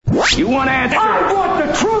You want answers? I want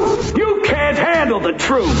the truth! You can't handle the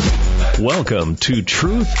truth. Welcome to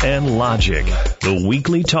Truth and Logic, the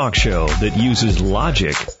weekly talk show that uses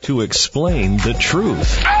logic to explain the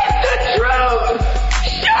truth. The truth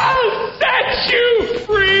shall set you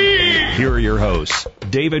free. Here are your hosts,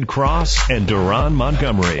 David Cross and Duran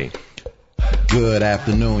Montgomery. Good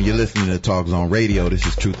afternoon. You're listening to Talk Zone Radio. This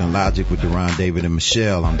is Truth and Logic with Duran, David, and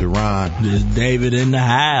Michelle. I'm Duran. This is David in the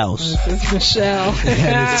house. This is Michelle.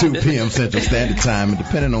 And it's 2 p.m. Central Standard Time. And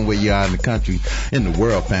depending on where you are in the country, in the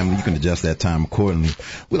world, family, you can adjust that time accordingly.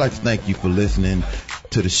 We'd like to thank you for listening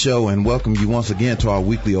to the show and welcome you once again to our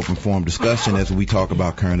weekly open forum discussion as we talk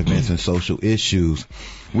about current events and social issues.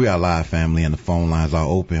 We are live, family, and the phone lines are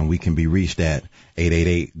open. We can be reached at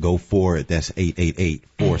 888-GO-FOR-IT. That's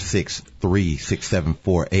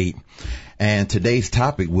 888-463-6748. And today's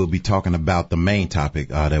topic, we'll be talking about the main topic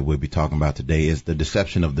that we'll be talking about today is the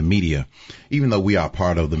deception of the media. Even though we are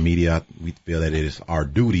part of the media, we feel that it is our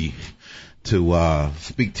duty to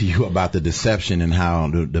speak to you about the deception and how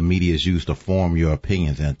the media is used to form your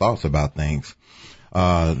opinions and thoughts about things.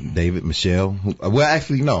 David, Michelle. Well,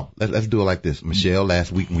 actually, no. Let's do it like this. Michelle,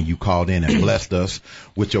 last week when you called in and blessed us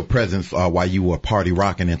with your presence while you were party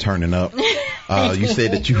rocking and turning up, you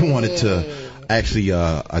said that you wanted to actually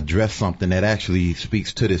address something that actually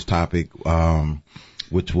speaks to this topic,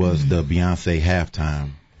 which was the Beyonce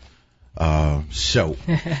halftime show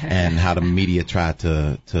and how the media tried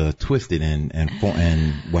to twist it and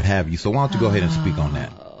what have you. So why don't you go ahead and speak on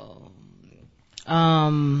that?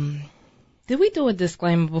 Did we do a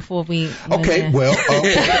disclaimer before we? Okay, well,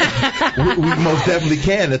 we most definitely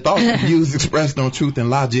can. The thoughts and views expressed on Truth and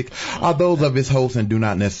Logic are those of its hosts and do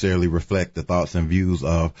not necessarily reflect the thoughts and views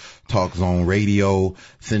of Talk Zone Radio,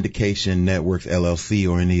 Syndication Networks,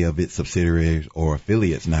 LLC, or any of its subsidiaries or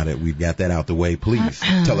affiliates. Now that we've got that out the way, please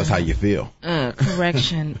tell us how you feel.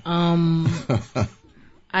 Correction.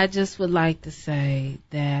 I just would like to say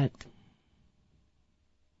that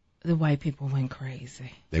the white people went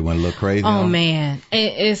crazy. They went a little crazy? Oh, man.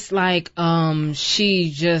 It's like,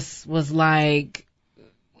 she just was like,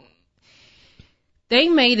 they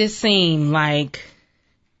made it seem like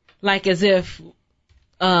as if,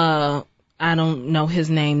 I don't know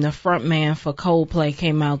his name, the front man for Coldplay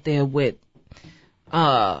came out there with,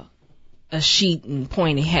 a sheet and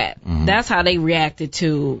pointy hat. Mm-hmm. That's how they reacted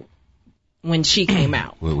to when she came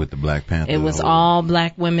out. With the Black Panther. It was all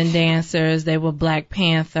black women dancers. They were Black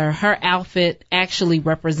Panther. Her outfit actually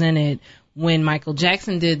represented when Michael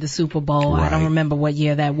Jackson did the Super Bowl. Right. I don't remember what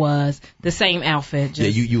year that was. The same outfit. Yeah,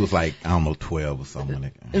 you was like, I don't know, 12 or something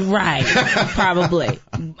like that. Right. Probably.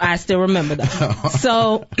 I still remember that.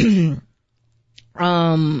 So,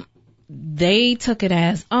 they took it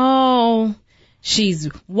as,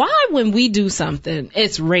 why when we do something,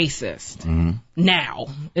 it's racist. Mm-hmm. Now.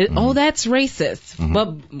 Oh, that's racist. Mm-hmm.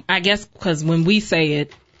 But I guess because when we say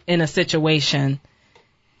it in a situation,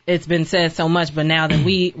 it's been said so much, but now that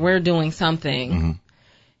we're doing something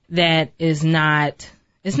that is not,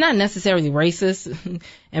 it's not necessarily racist.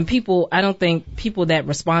 And I don't think people that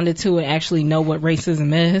responded to it actually know what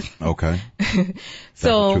racism is. Okay. So, that's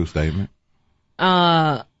a true statement.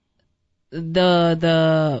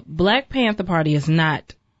 The Black Panther Party is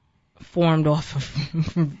not formed off of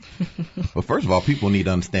Well, first of all, people need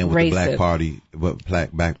to understand what the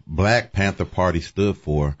Black Panther Party stood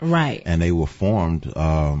for. Right. And they were formed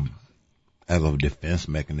as a defense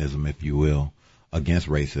mechanism, if you will, against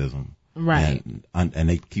racism. Right. And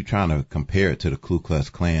they keep trying to compare it to the Ku Klux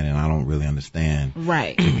Klan, and I don't really understand.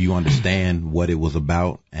 Right. If you understand what it was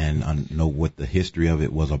about and know what the history of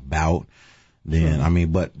it was about,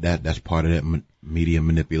 then, but that's part of that media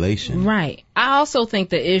manipulation. Right. I also think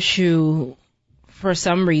the issue, for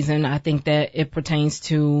some reason, I think that it pertains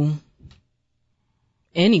to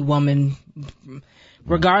any woman,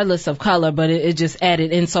 regardless of color, but it just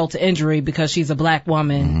added insult to injury because she's a black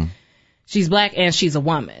woman. Mm-hmm. She's black and she's a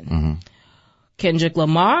woman. Mm-hmm. Kendrick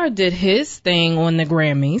Lamar did his thing on the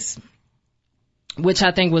Grammys, which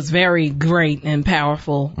I think was very great and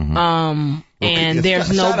powerful. Mm-hmm. And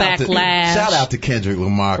there's no backlash. Shout out to Kendrick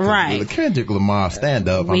Lamar. Right. Kendrick Lamar, stand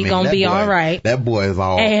up. We gonna be all right. That boy is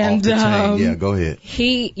all off the chain. Yeah, go ahead.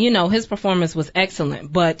 His performance was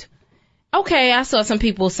excellent. But, okay, I saw some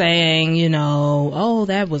people saying,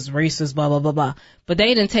 that was racist, blah, blah, blah, blah. But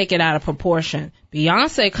they didn't take it out of proportion.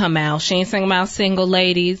 Beyonce come out. She ain't singing about single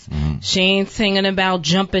ladies. Mm-hmm. She ain't singing about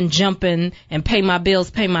jumping, and pay my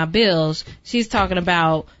bills. She's talking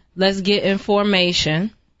about let's get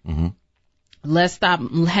information. Mm-hmm. Let's stop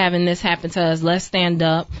having this happen to us. Let's stand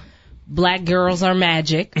up. Black girls are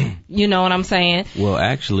magic. You know what I'm saying? Well,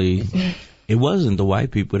 actually, it wasn't the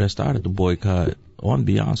white people that started the boycott on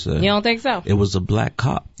Beyonce. You don't think so? It was a black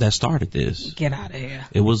cop that started this. Get out of here.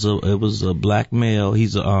 It was a black male.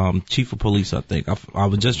 He's a chief of police, I think. I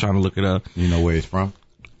was just trying to look it up. You know where he's from?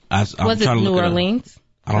 Was it New Orleans?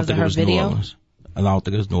 I don't think it was New Orleans. I don't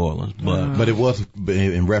think it was New Orleans, but it was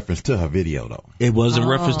in reference to her video, though. It was in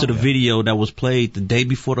reference to the video that was played the day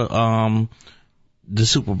before the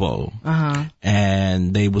Super Bowl.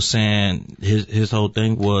 And they were saying his whole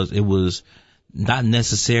thing was it was not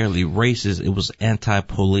necessarily racist, it was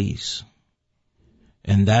anti-police.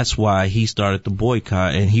 And that's why he started the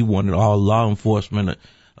boycott, and he wanted all law enforcement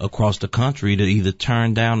across the country to either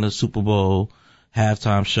turn down the Super Bowl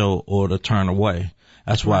halftime show or to turn away.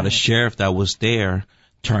 That's why the sheriff that was there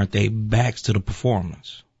turned their backs to the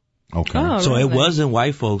performance. Okay. So really? It wasn't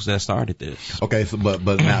white folks that started this. Okay. So,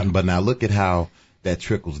 but now look at how that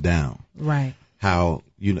trickles down. Right. How,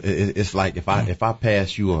 it's like if I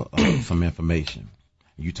pass you some information,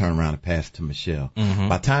 you turn around and pass it to Michelle.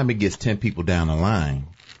 By the time it gets 10 people down the line,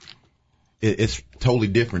 it's totally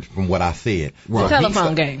different from what I said. Right.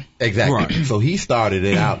 Telephone game. Exactly. Right. So he started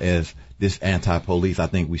it out as this anti-police. I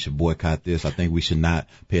think we should boycott this. I think we should not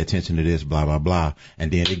pay attention to this, blah, blah, blah.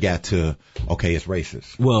 And then it got to, okay, it's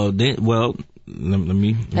racist. Let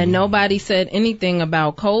me. And nobody said anything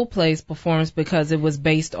about Coldplay's performance because it was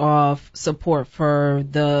based off support for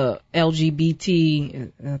the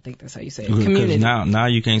LGBT, I think that's how you say it, community. Now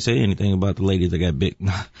you can't say anything about the ladies that got big.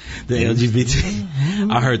 The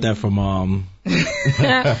LGBT. I heard that from, oh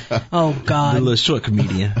God. The little short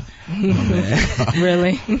comedian.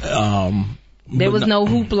 Really? There was no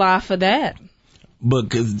hoopla for that.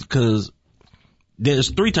 But cause there's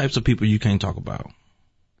 3 types of people you can't talk about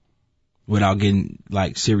without getting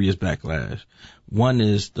like serious backlash. 1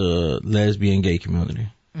 is the lesbian gay community.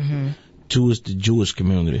 2 is the Jewish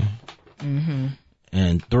community.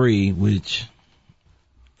 And 3, which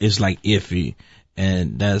is like iffy,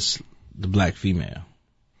 and that's the black female.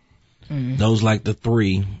 Those like the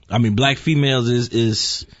 3. I mean, black females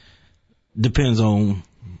is depends on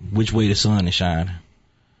which way the sun is shining.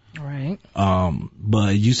 Right.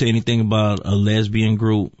 But you say anything about a lesbian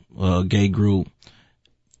group, a gay group,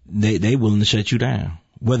 they willing to shut you down,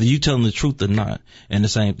 whether you telling the truth or not. And the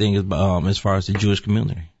same thing as far as the Jewish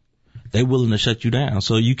community, they willing to shut you down.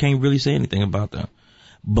 So you can't really say anything about them.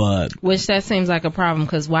 But which that seems like a problem,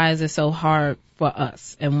 because why is it so hard for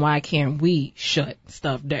us, and why can't we shut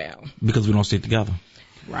stuff down? Because we don't stick together.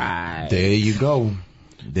 Right. There you go.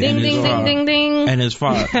 Ding, ding, ding, ding, ding. And as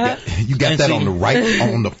far you got that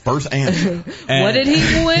on the first answer. What did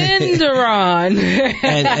he win, Deron?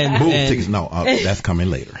 and tickets. No, that's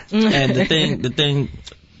coming later. And the thing.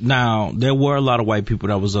 Now there were a lot of white people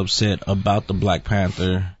that was upset about the Black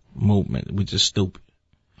Panther movement, which is stupid.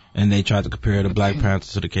 And they tried to compare the Black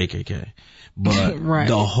Panther to the KKK. But right.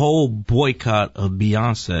 The whole boycott of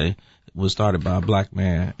Beyonce was started by a black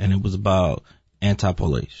man, and it was about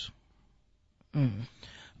anti-police. A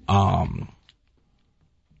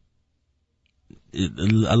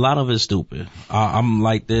lot of it's stupid. I'm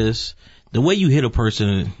like this. The way you hit a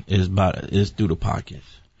person is through the pockets.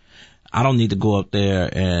 I don't need to go up there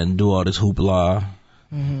and do all this hoopla,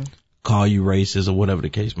 call you racist or whatever the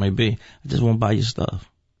case may be. I just want to buy your stuff.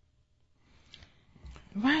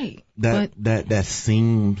 Right. That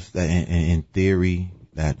seems that in theory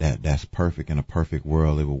that's perfect. In a perfect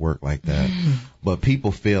world it would work like that. But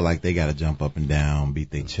people feel like they got to jump up and down,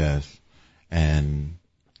 beat their chest, and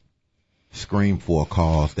scream for a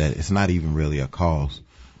cause that it's not even really a cause.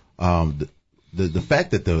 The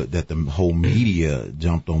fact that the whole media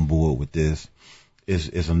jumped on board with this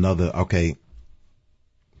is another. Okay.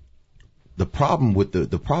 The problem with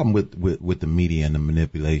the media and the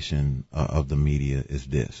manipulation of the media is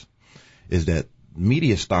that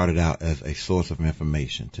media started out as a source of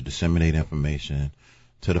information to disseminate information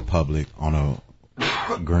to the public on a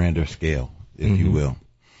grander scale, if you will.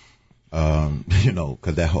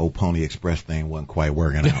 Cause that whole Pony Express thing wasn't quite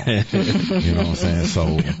working out. You know what I'm saying?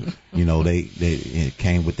 So, it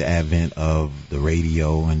came with the advent of the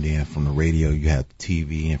radio, and then from the radio you have the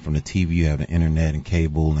TV, and from the TV you have the internet and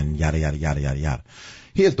cable and yada, yada, yada, yada, yada.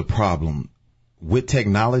 Here's the problem with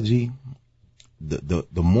technology. The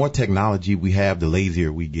more technology we have, the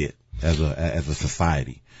lazier we get as a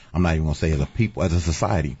society. I'm not even gonna say as a people, as a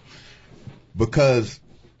society, because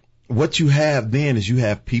what you have then is you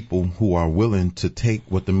have people who are willing to take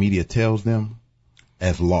what the media tells them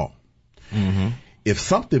as law. If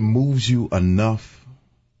something moves you enough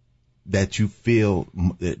that you feel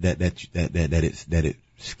that it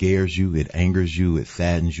scares you, it angers you, it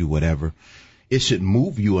saddens you, whatever, it should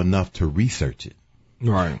move you enough to research it.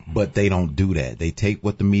 Right. But they don't do that. They take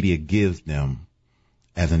what the media gives them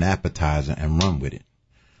as an appetizer and run with it.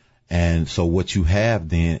 And so what you have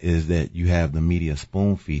then is that you have the media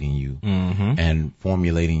spoon feeding you and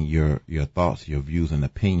formulating your thoughts, your views and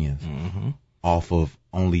opinions off of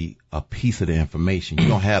only a piece of the information. You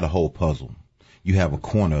don't have the whole puzzle. You have a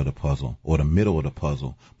corner of the puzzle or the middle of the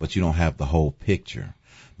puzzle, but you don't have the whole picture.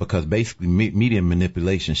 Because basically media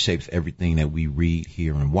manipulation shapes everything that we read,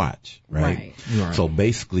 hear, and watch, right? So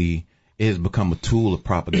basically it has become a tool of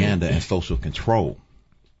propaganda and social control.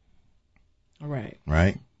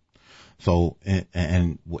 Right? So,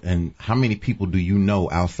 and how many people do you know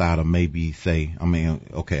outside of maybe say, I'm going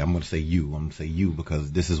to say you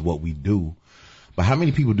because this is what we do. But how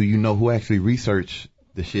many people do you know who actually research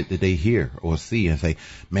the shit that they hear or see and say,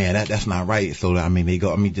 man, that's not right. So, they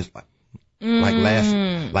go, just like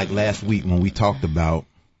last week when we talked about,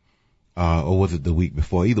 or was it the week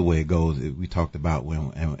before? Either way it goes, we talked about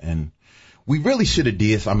and we really should have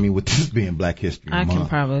did. With this being Black History Month, I can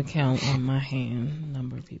probably count on my hand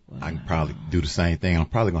number of people. I can probably do the same thing. I'm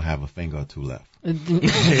probably gonna have a finger or two left. We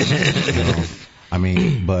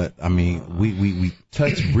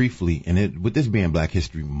touched briefly, and with this being Black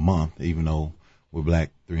History Month, even though we're Black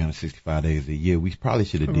 365 days a year, we probably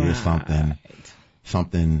should have did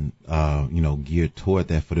something geared toward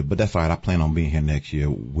that but that's all right. I plan on being here next year.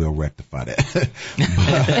 We'll rectify that.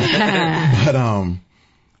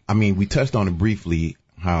 but we touched on it briefly,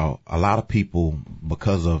 how a lot of people,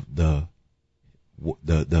 because of the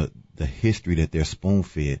history that they're spoon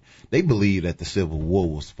fed, they believe that the Civil War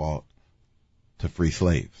was fought to free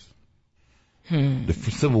slaves. The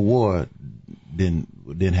Civil War didn't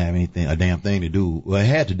have a damn thing to do. Well, it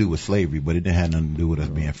had to do with slavery, but it didn't have nothing to do with us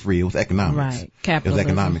being free. It was economics. Right. Capitalism. It was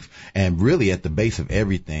economics. And really at the base of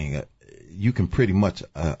everything, you can pretty much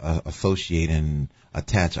associate and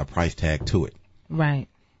attach a price tag to it. Right.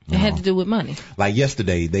 It had to do with money. Like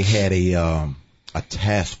yesterday, they had a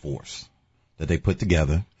task force that they put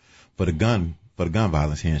together for the gun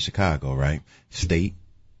violence here in Chicago, right? State,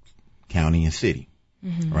 county, and city,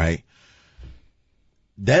 right?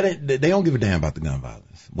 They don't give a damn about the gun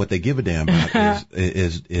violence. What they give a damn about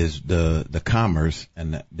is the commerce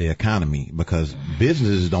and the economy, because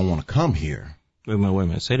businesses don't want to come here. Wait a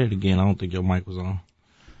minute. Say that again. I don't think your mic was on.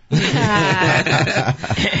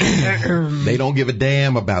 They don't give a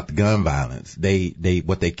damn about the gun violence.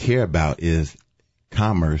 What they care about is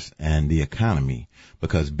commerce and the economy,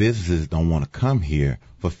 because businesses don't want to come here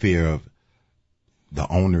for fear of the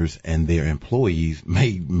owners and their employees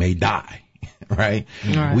may die. Right?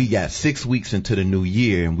 We got 6 weeks into the new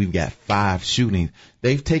year and we've got 5 shootings.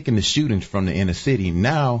 They've taken the shootings from the inner city.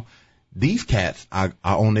 Now these cats are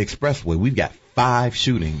on the expressway. We've got 5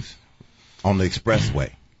 shootings on the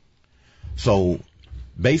expressway. So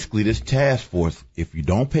basically this task force, if you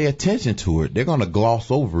don't pay attention to it, they're going to gloss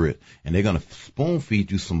over it and they're going to spoon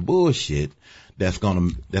feed you some bullshit that's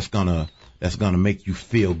going to make you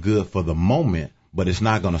feel good for the moment, but it's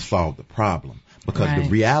not going to solve the problem. Because the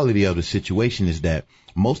reality of the situation is that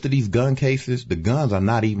most of these gun cases, the guns are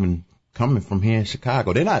not even coming from here in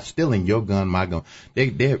Chicago. They're not stealing your gun, my gun.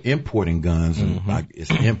 They're importing guns, and it's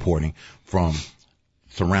importing from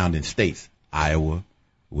surrounding states, Iowa,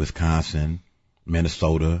 Wisconsin,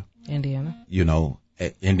 Minnesota, Indiana.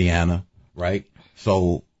 Indiana, right?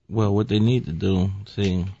 So, well, what they need to do,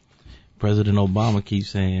 see, President Obama keeps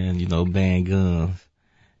saying, ban guns,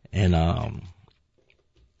 and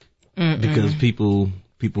because people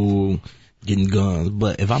getting guns.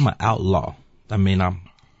 But if I'm an outlaw, I'm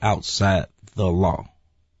outside the law.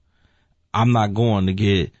 I'm not going to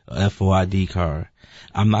get a FOID card.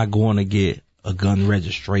 I'm not going to get a gun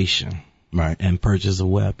registration, right, and purchase a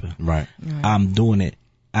weapon. Right. I'm doing it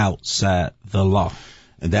outside the law.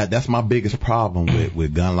 And that's my biggest problem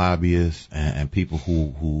with gun lobbyists and people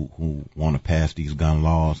who want to pass these gun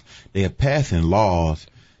laws. They are passing laws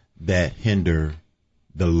that hinder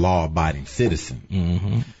the law-abiding citizen.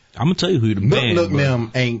 I'm gonna tell you who the ban. Nook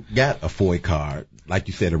them ain't got a FOID card, like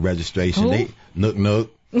you said, a registration. Who? They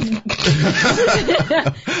Nook.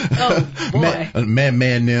 Oh boy.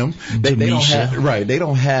 Man, them. They don't Demisha. have They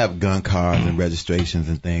don't have gun cards and registrations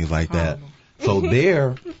and things like that. So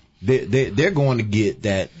they're going to get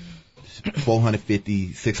that $450,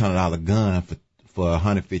 $600 gun for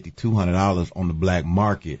 $150, $200 on the black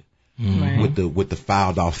market. With the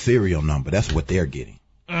filed off serial number. That's what they're getting.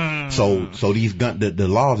 So these the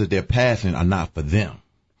laws that they're passing are not for them.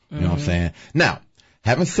 You know what I'm saying? Now,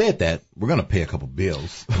 having said that, we're gonna pay a couple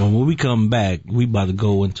bills. Well, when we come back, we about to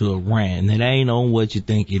go into a rant, and it ain't on what you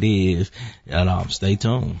think it is. And stay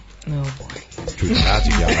tuned. Oh boy. Truth out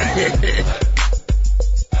to y'all.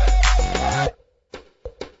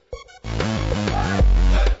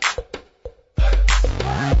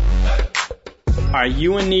 Are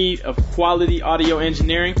you in need of quality audio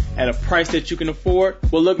engineering at a price that you can afford?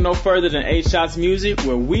 Well, look no further than 8 Shots Music,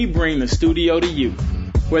 where we bring the studio to you.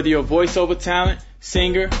 Whether you're a voiceover talent,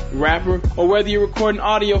 singer, rapper, or whether you're recording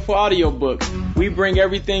audio for audiobooks, we bring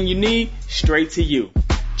everything you need straight to you.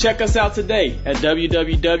 Check us out today at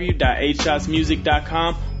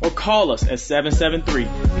www.8shotsmusic.com or call us at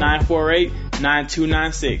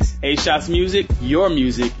 773-948-9296. 8 Shots Music, your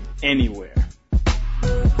music, anywhere.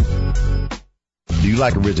 Do you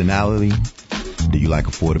like originality? Do you like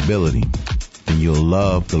affordability? Then you'll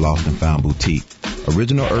love the Lost and Found Boutique.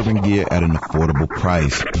 Original urban gear at an affordable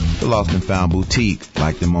price. The Lost and Found Boutique.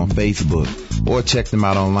 Like them on Facebook. Or check them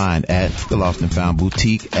out online at The Lost and Found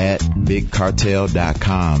Boutique at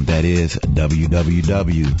BigCartel.com. That is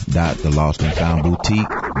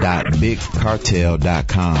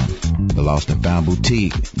www.thelostandfoundboutique.bigcartel.com. The Lost and Found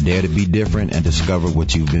Boutique. Dare to be different and discover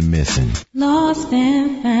what you've been missing. Lost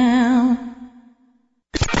and found.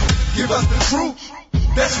 Give us the truth.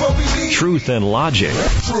 That's what we need. Truth and Logic.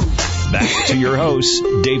 Back to your hosts,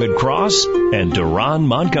 David Cross and Deron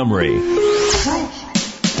Montgomery.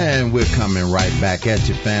 And we're coming right back at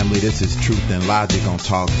you, family. This is Truth and Logic on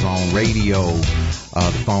Talk Zone Radio.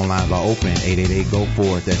 The phone lines are open,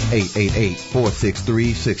 888-GO-FOR-IT. That's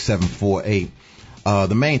 888-463-6748.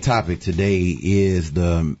 The main topic today is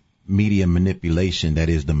the media manipulation. That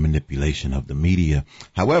is the manipulation of the media.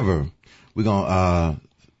 However, we're going to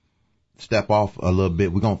step off a little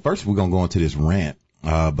bit. We're going to go into this rant.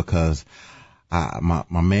 Because my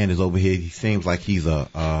man is over here. He seems like he's a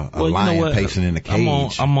lion pacing in a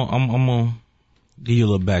cage. I'm gonna give you a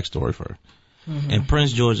little backstory first. Mm-hmm. In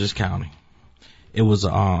Prince George's County, it was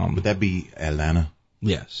Would that be Atlanta?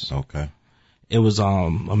 Yes. Okay. It was a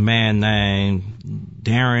man named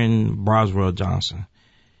Darren Broswell Johnson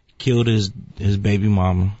killed his baby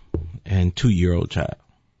mama and 2-year-old child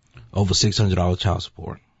over $600 child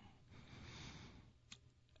support.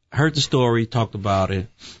 Heard the story, talked about it,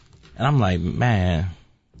 and I'm like, man,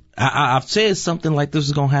 I've said something like this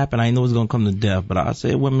is going to happen. I know it's going to come to death, but I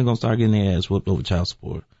said women are going to start getting their ass whooped over child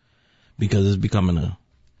support because it's becoming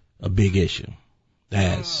a big issue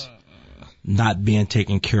that's not being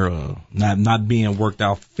taken care of, not being worked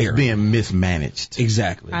out fairly. Being mismanaged.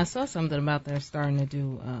 Exactly. I saw something about they're starting to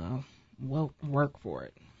do work for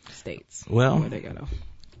it, states. Well, where they gotta.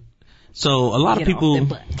 So a lot of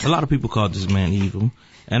people call this man evil.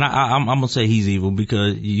 And I'm going to say he's evil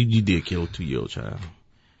because you did kill a 2-year-old child.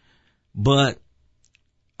 But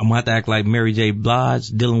I'm going to have to act like Mary J. Blige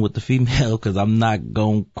dealing with the female because I'm not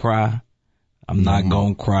going to cry. I'm not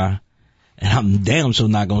going to cry. And I'm damn sure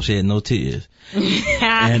not going to shed no tears.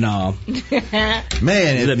 And,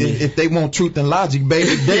 man, if they want truth and logic,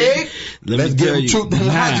 baby, let's give them truth and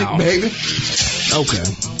logic, baby. Okay.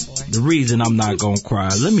 The reason I'm not going to cry,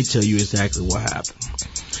 let me tell you exactly what happened.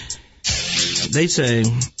 They say,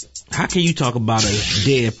 how can you talk about a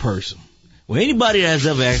dead person? Well, anybody that's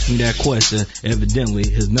ever asked me that question evidently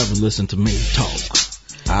has never listened to me talk.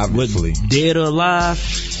 Obviously. Whether dead or alive,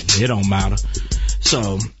 it don't matter.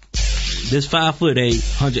 So, this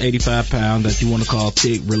 5'8", 185 pound that you want to call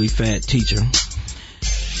thick, really fat teacher,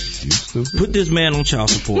 put this man on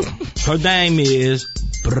child support. Her name is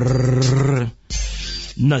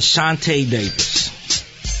Nashante Davis.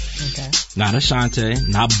 Okay. Not Ashante,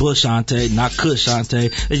 not Bushante, not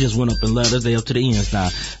Kushante. They just went up in letters. They up to the ends now.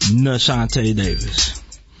 Nashante Davis.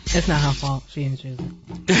 It's not her fault. She didn't choose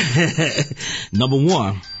it. Number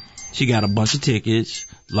one, she got a bunch of tickets,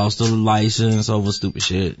 lost her license over stupid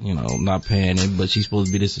shit, not paying it, but she's supposed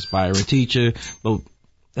to be this aspiring teacher, but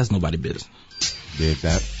that's nobody's business. Did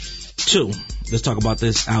that. 2, let's talk about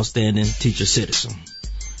this outstanding teacher citizen.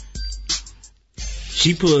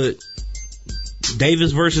 She put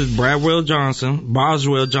Davis versus Boswell Johnson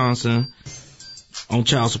on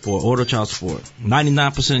child support, order child support.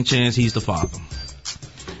 99% chance he's the father.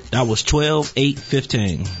 That was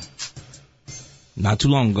 12/8/15. Not too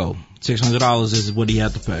long ago. $600 is what he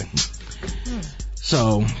had to pay.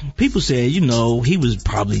 So people said, he was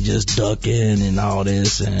probably just ducking and all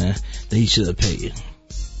this, and that he should have paid it.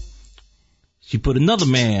 She put another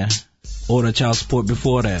man order child support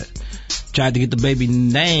before that. Tried to get the baby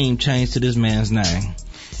name changed to this man's name.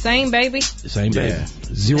 Same baby? Same baby. Yeah.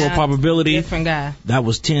 Zero probability. Different guy. That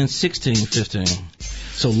was 10/16/15.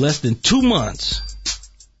 So less than 2 months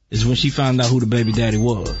is when she found out who the baby daddy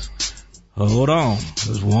was. Hold on.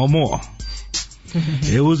 There's one more.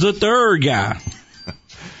 It was a third guy.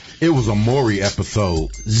 It was a Maury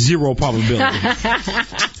episode. Zero probability.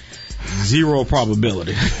 Zero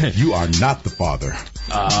probability. You are not the father.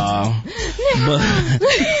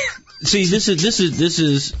 See, this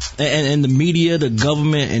is, and the media, the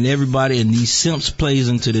government, and everybody, and these simps plays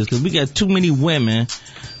into this, because we got too many women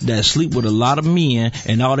that sleep with a lot of men,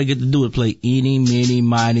 and all they get to do is play eeny, meeny,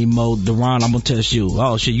 miny, mo. Deron, I'm gonna test you.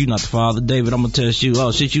 Oh shit, you not the father. David, I'm gonna test you.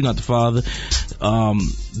 Oh shit, you not the father.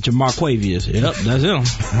 Jamarquavius. Yep, that's him.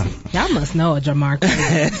 Y'all must know a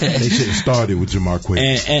Jamarquavius. They should have started with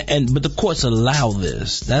Jamarquavius. But the courts allow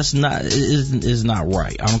this. That's not, is not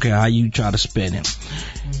right. I don't care how you try to spin it.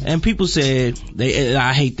 And people said,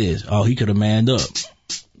 I hate this. Oh, he could have manned up.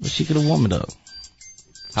 But she could have womaned up.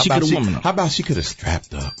 How about she could have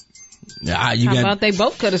strapped up? How about they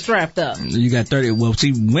both could have strapped up? You got 30. Well,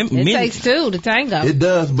 see, women. It takes two to tango. It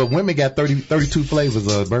does, but women got 32 flavors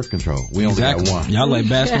of birth control. We only got one. Y'all like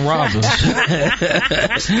Baskin Robbins.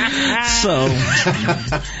 So,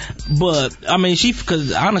 but, I mean,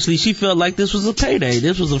 because honestly, she felt like this was a payday.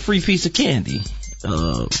 This was a free piece of candy.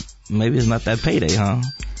 Maybe it's not that payday, huh?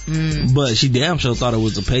 But she damn sure thought it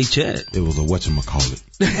was a paycheck. It was a whatchamacallit.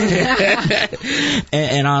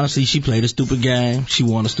 and honestly, she played a stupid game. She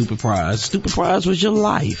won a stupid prize. The stupid prize was your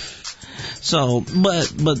life. So,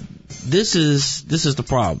 but this is the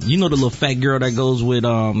problem. You know the little fat girl that goes with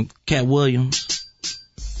Cat Williams?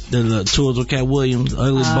 The tours with Cat Williams,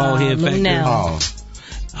 ugly bald head fat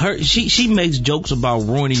girl. She makes jokes about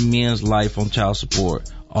ruining men's life on child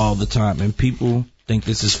support all the time, and people think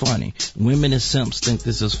this is funny. Women and simps think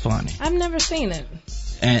this is funny. I've never seen it.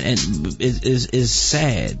 And it's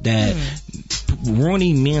sad that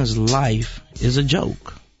ruining men's life is a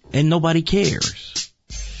joke, and nobody cares.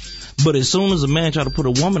 But as soon as a man try to put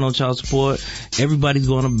a woman on child support, everybody's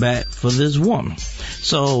going to bat for this woman.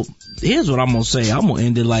 So here's what I'm going to say. I'm going to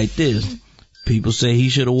end it like this. People say he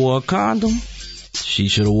should have wore a condom. She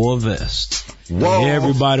should have wore a vest. Whoa.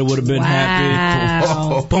 Everybody would have been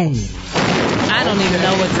happy. Boom. I don't even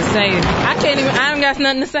know what to say. I don't got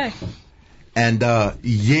nothing to say. And,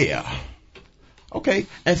 yeah. Okay.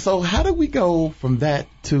 And so how do we go from that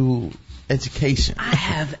to education? I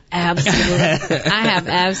have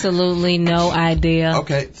absolutely no idea.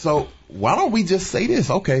 Okay. So why don't we just say this?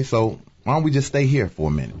 Okay. So why don't we just stay here for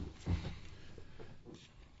a minute?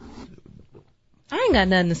 I ain't got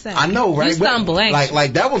nothing to say. I know, right? You stumble, ain't you?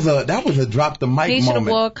 Like that was a drop the mic moment. He should have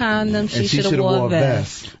wore a condom. She should have wore a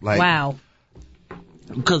vest. Wow.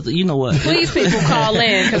 Because you know what? Please, people call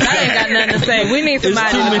in, because I ain't got nothing to say. We need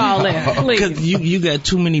somebody to call in. Please. Because you got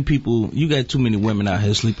too many people, you got too many women out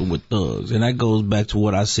here sleeping with thugs, and that goes back to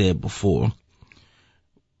what I said before.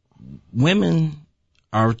 Women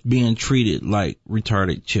are being treated like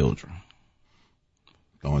retarded children.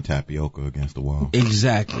 Throwing tapioca against the wall.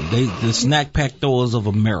 Exactly. The snack pack throwers of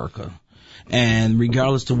America. And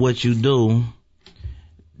regardless to what you do,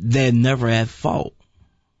 they're never at fault.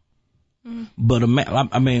 But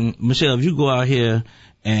I mean, Michelle, if you go out here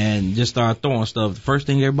and just start throwing stuff, the first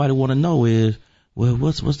thing everybody want to know is, well,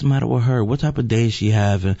 what's the matter with her? What type of day is she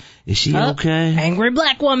having? Is she okay? Angry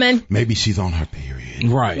black woman. Maybe she's on her period.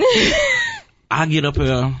 Right. I get up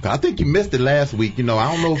here. I think you missed it last week. You know,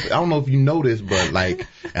 I don't know if you noticed, but like,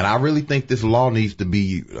 and I really think this law needs to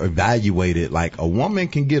be evaluated. Like, a woman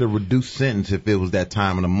can get a reduced sentence if it was that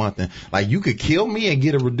time of the month, and like, you could kill me and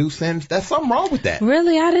get a reduced sentence. There's something wrong with that.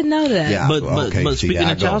 Really, I didn't know that. Yeah, but speaking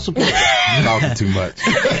of child support, you're talking too much.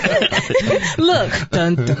 Look,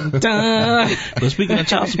 dun dun dun. But speaking of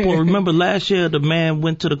child support, remember last year the man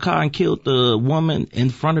went to the car and killed the woman in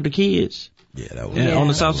front of the kids. Yeah, that was on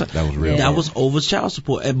the south side. That was real. That was over child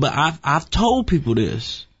support. But I've told people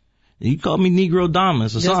this. You call me Negro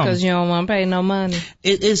Dominus or just something. Just because you don't want to pay no money.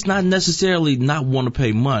 It's not necessarily not want to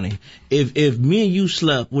pay money. If me and you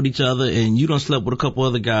slept with each other and you done slept with a couple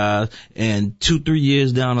other guys, and 2-3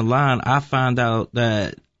 years down the line I find out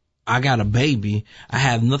that I got a baby, I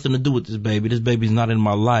have nothing to do with this baby. This baby's not in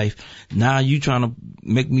my life. Now you trying to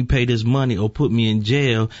make me pay this money or put me in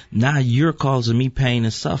jail. Now you're causing me pain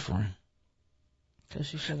and suffering.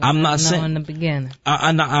 I'm not saying in the beginning.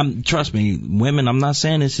 I'm trust me, women. I'm not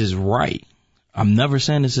saying this is right. I'm never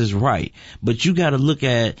saying this is right. But you got to look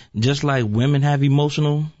at, just like women have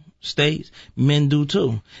emotional states, men do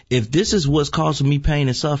too. If this is what's causing me pain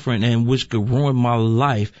and suffering, and which could ruin my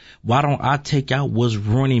life, why don't I take out what's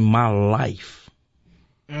ruining my life?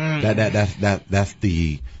 That's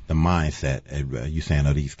the mindset you saying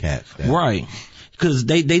of these cats, right? Because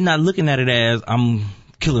they not looking at it as I'm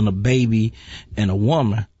killing a baby and a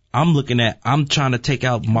woman. I'm looking at, I'm trying to take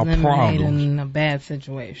out my problem in a bad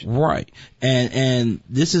situation. Right. And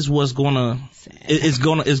this is what's it's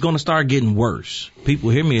gonna start getting worse.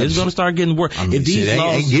 People hear me. It's gonna start getting worse. I mean, if these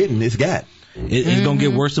laws it's gonna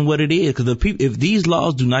get worse than what it is. Cause if these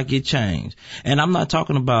laws do not get changed, and I'm not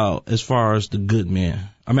talking about as far as the good men,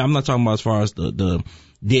 I mean, I'm not talking about as far as the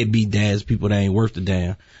deadbeat dads, people that ain't worth the damn.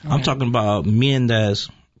 Right. I'm talking about men that's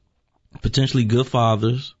potentially good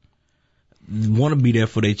fathers, want to be there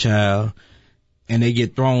for their child, and they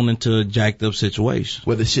get thrown into a jacked up situation.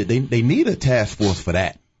 Well, they need a task force for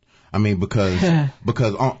that. I mean,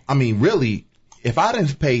 because I mean, really, if I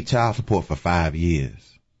didn't pay child support for 5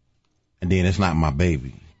 years, and then it's not my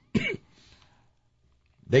baby,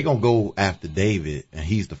 they gonna go after David, and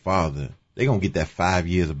he's the father. They gonna get that 5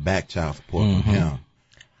 years of back child support from him.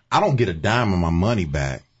 I don't get a dime of my money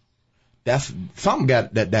back. That's something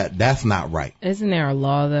that's not right. Isn't there a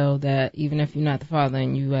law though that even if you're not the father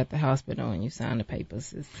and you at the hospital and you sign the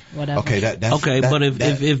papers, it's whatever? Okay, but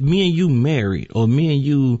if me and you married, or me and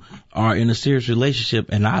you are in a serious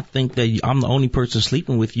relationship, and I think that I'm the only person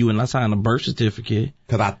sleeping with you, and I sign a birth certificate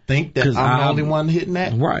because I think that I'm the only one hitting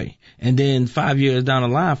that, right? And then 5 years down the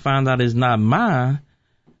line, find out it's not mine.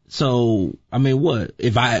 So, I mean, what?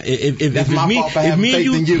 If that's my fault for having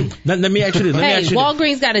faith in you. Let me ask you this. Hey,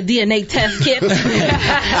 Walgreens got a DNA test kit.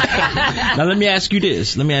 Now, let me ask you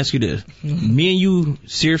this. Me and you,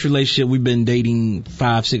 serious relationship, we've been dating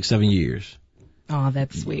 5, 6, 7 years. Oh,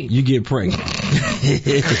 that's sweet. You get pregnant.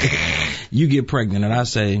 And I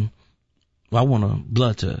say, well, I want a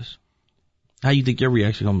blood test. How you think your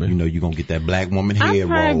reaction gonna be? You know, you're gonna get that black woman head roll. I'll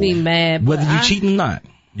probably be mad. Whether you cheating or not.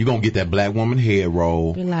 You're going to get that black woman head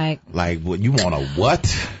roll. Be like, what, you want a what?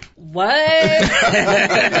 What?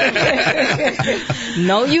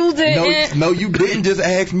 No, you didn't. No, you didn't just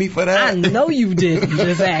ask me for that. I know you didn't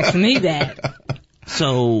just ask me that.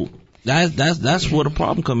 So that's where the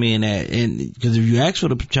problem come in at. And because if you ask for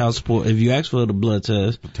the child support, if you ask for the blood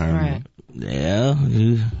test, right. Yeah,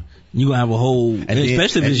 you gonna have a whole,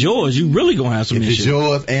 especially if it's yours, you really gonna have some issues. If it's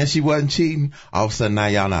yours and she wasn't cheating, all of a sudden now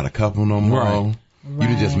y'all not a couple no more. Right.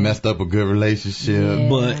 You just messed up a good relationship. Yeah.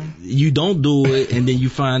 But you don't do it, and then you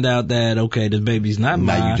find out that, okay, this baby's not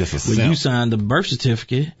mine. Now you just a simp. But you signed the birth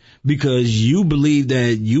certificate because you believe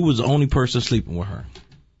that you was the only person sleeping with her.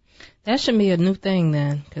 That should be a new thing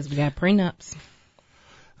then, because we got prenups.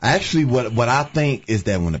 Actually, what I think is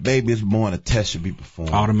that when the baby is born, a test should be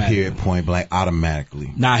performed. Automatically. Period, point blank,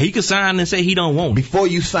 automatically. Now, he could sign and say he don't want it. Before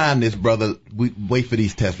you sign this, brother, wait for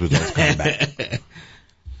these test results to come back.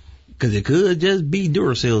 Because it could just be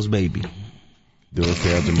Duracell's baby.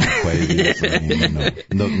 Duracell's and Marquez.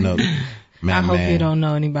 No. I hope you don't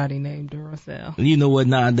know anybody named Duracell. You know what?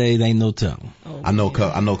 Nowadays, ain't no telling. Oh, I know a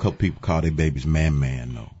couple people call their babies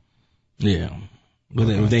man, though. Yeah. But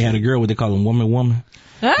if they had a girl, would they call them woman?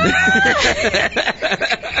 That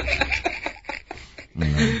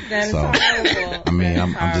is horrible. I mean,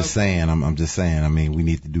 I'm just saying. I'm just saying. I mean, we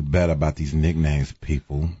need to do better about these nicknames,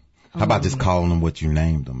 people. How about just calling them what you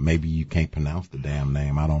named them? Maybe you can't pronounce the damn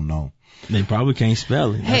name. I don't know. They probably can't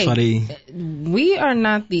spell it. That's why we are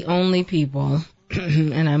not the only people,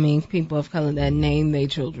 and I mean people of color, that name their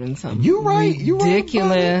children something. You right.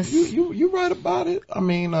 Ridiculous. You right about it. I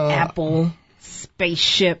mean, Apple,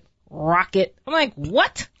 spaceship, rocket. I'm like,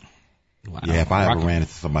 what? Wow. Yeah, if I ever ran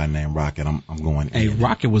into somebody named Rocket, I'm going. Hey,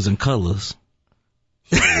 Rocket was in colors.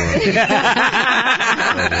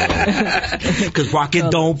 Because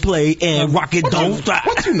Rocket don't play and Rocket don't fly.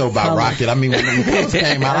 What you know about Rocket? I mean, when the first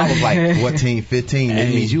came out, I was like 14, 15. That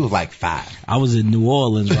means you was like 5. I was in New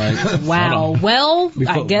Orleans, right? Wow. Well,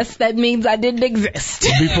 I guess that means I didn't exist.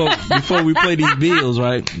 Before we play these bills,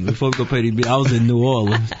 right? Before we go pay these bills, I was in New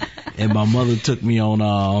Orleans, and my mother took me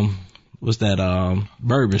on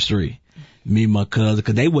Bourbon Street. Me and my cousin,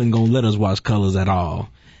 because they wasn't gonna let us watch Colors at all.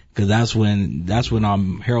 Cause that's when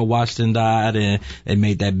Harold Washington died, and they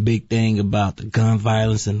made that big thing about the gun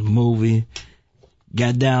violence in the movie.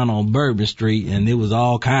 Got down on Bourbon Street, and there was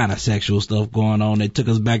all kind of sexual stuff going on. They took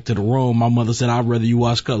us back to the room. My mother said, I'd rather you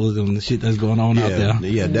watch Colors than the shit that's going on out there.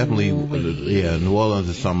 Yeah, definitely. Yeah, New Orleans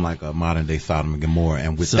is something like a modern day Sodom and Gomorrah.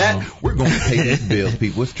 And with that, we're going to pay these bills,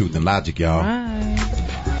 people. It's Truth and Logic, y'all. Right.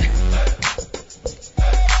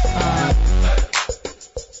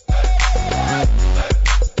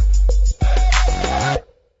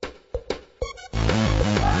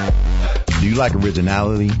 Do you like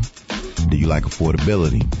originality? Do you like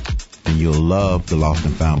affordability? Then you'll love the Lost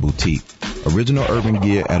and Found Boutique. Original urban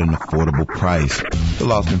gear at an affordable price. The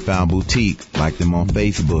Lost and Found Boutique. Like them on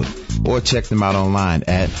Facebook. Or check them out online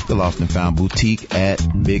at The Lost and Found Boutique at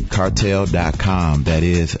BigCartel.com. That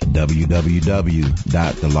is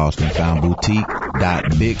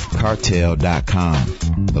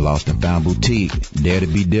www.thelostandfoundboutique.bigcartel.com. The Lost and Found Boutique. Dare to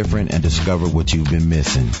be different and discover what you've been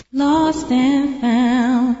missing. Lost and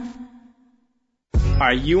found.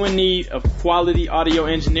 Are you in need of quality audio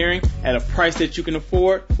engineering at a price that you can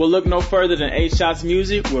afford? Well, look no further than 8 Shots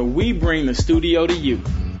Music, where we bring the studio to you.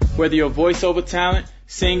 Whether you're a voiceover talent,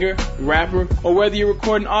 singer, rapper, or whether you're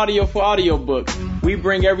recording audio for audiobooks, we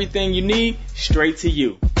bring everything you need straight to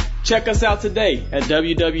you. Check us out today at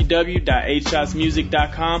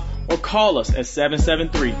www.8shotsmusic.com or call us at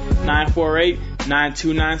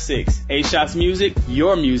 773-948-9296. 8 Shots Music,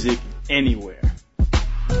 your music anywhere.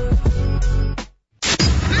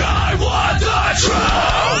 I want the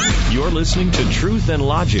truth! You're listening to Truth and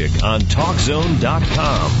Logic on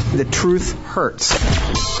TalkZone.com. The truth hurts.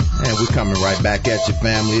 And we're coming right back at you,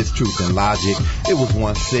 family. It's Truth and Logic. It was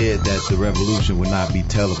once said that the revolution would not be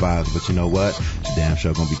televised, but you know what? It's damn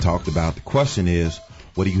sure going to be talked about. The question is,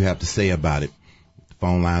 what do you have to say about it? The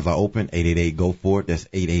phone lines are open, 888-GO-FOR-IT. That's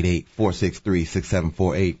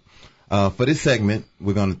 888-463-6748. For this segment,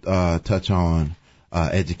 we're going to touch on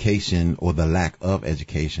education, or the lack of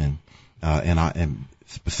education, and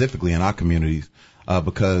specifically in our communities,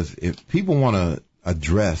 because if people want to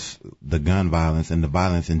address the gun violence and the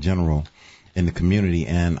violence in general in the community,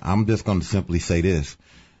 and I'm just going to simply say this,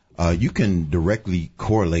 you can directly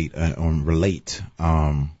correlate or relate.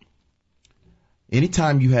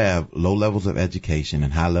 Anytime you have low levels of education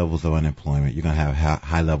and high levels of unemployment, you're going to have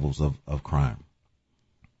high levels of crime.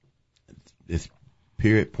 It's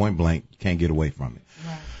period, point blank. You can't get away from it.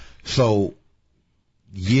 Right. So,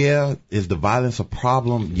 yeah, is the violence a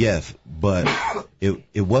problem? Yes, but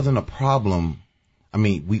it wasn't a problem. I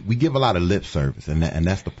mean, we give a lot of lip service, and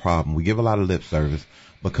that's the problem. We give a lot of lip service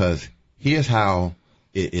because here's how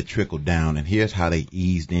it trickled down, and here's how they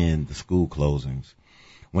eased in the school closings.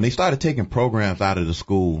 When they started taking programs out of the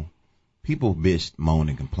school, people bitched, moaned,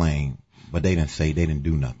 and complained, but they didn't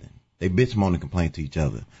do nothing. They bitch, moan, and complain to each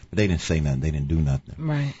other, but they didn't say nothing. They didn't do nothing.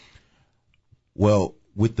 Right. Well,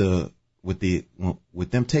 with them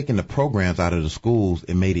taking the programs out of the schools,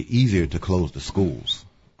 it made it easier to close the schools.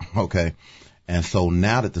 Okay. And so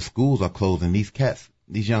now that the schools are closing, these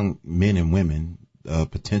young men and women,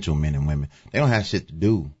 potential men and women, they don't have shit to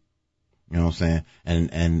do. You know what I'm saying?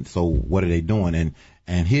 And so what are they doing?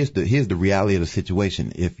 And here's the reality of the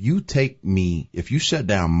situation. If you shut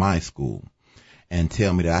down my school and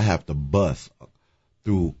tell me that I have to bus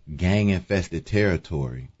through gang-infested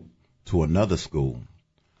territory to another school,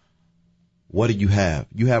 what do you have?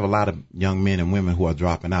 You have a lot of young men and women who are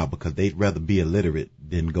dropping out because they'd rather be illiterate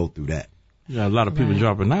than go through that. You got a lot of people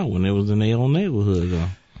dropping out when they was in their own neighborhood, though.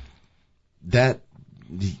 That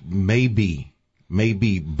may be,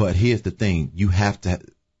 but here's the thing. You have to,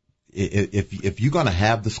 if you're going to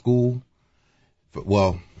have the school,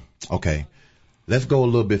 well, okay. Let's go a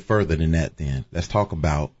little bit further than that then. Let's talk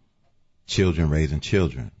about children raising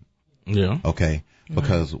children. Yeah. Okay?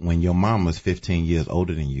 Because when your mama's 15 years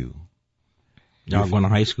older than you, y'all going to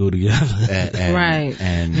high school together. And, right.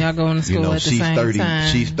 And y'all going to school at the same 30,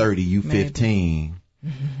 time. She's 30, you 15.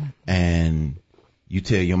 And you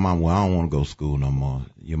tell your mom, well, I don't want to go to school no more.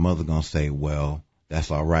 Your mother going to say, well, that's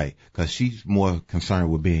all right. Because she's more concerned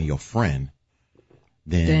with being your friend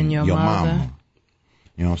than your mama.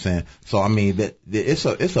 You know what I'm saying? So, I mean,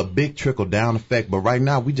 it's a big trickle down effect, but right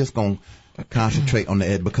now we just going to concentrate on the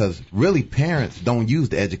ed, because really parents don't use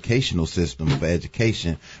the educational system for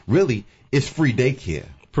education. Really, it's free daycare.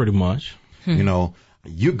 Pretty much. You know,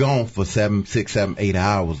 you're gone for 7, 6, 7, 8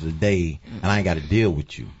 hours a day, and I ain't got to deal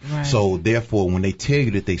with you. Right. So, therefore, when they tell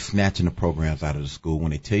you that they snatching the programs out of the school,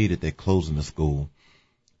 when they tell you that they're closing the school,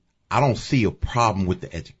 I don't see a problem with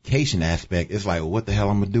the education aspect. It's like, well, what the hell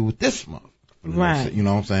I'm going to do with this month? Right. You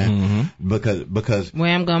know what I'm saying? Mm-hmm. Because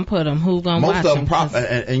where I'm gonna put them, who gonna watch them? Most of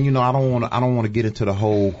them, and you know, I don't want to get into the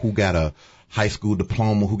whole who got a high school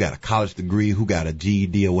diploma, who got a college degree, who got a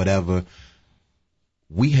GED or whatever.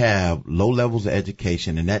 We have low levels of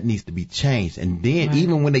education, and that needs to be changed. And then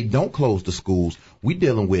even when they don't close the schools, we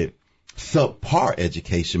dealing with subpar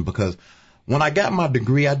education, because when I got my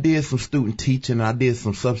degree, I did some student teaching, and I did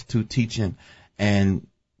some substitute teaching, and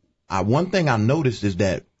one thing I noticed is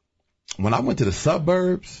that when I went to the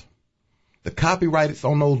suburbs, the copyrights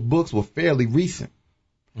on those books were fairly recent.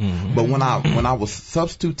 Mm-hmm. But when I was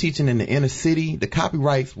substitute teaching in the inner city, the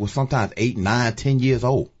copyrights were sometimes 8, 9, 10 years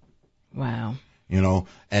old. Wow. You know,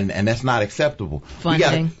 and that's not acceptable.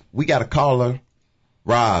 Funding. We got a caller.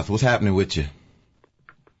 Roz, what's happening with you?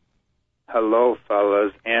 Hello,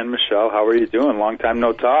 fellas. And Michelle, how are you doing? Long time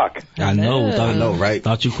no talk. I know, right?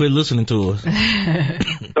 Thought you quit listening to us.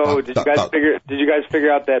 So, did you guys figure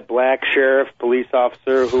out that black sheriff, police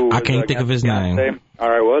officer who? I can't think of his name. All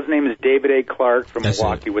right, well, his name is David A. Clark from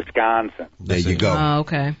Milwaukee, Wisconsin. There you go. Oh,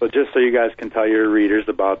 okay. So just so you guys can tell your readers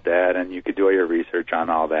about that, and you could do all your research on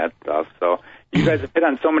all that stuff. So You guys have hit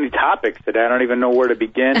on so many topics today. I don't even know where to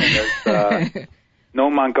begin. And there's no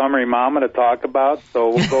Montgomery Mama to talk about,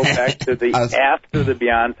 so we'll go back to the after the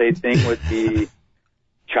Beyonce thing with the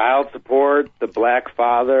child support, the black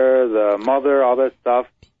father, the mother, all that stuff.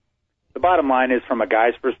 The bottom line is, from a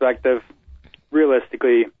guy's perspective,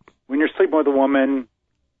 realistically, when you're sleeping with a woman,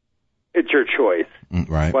 it's your choice.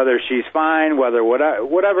 Right. Whether she's fine,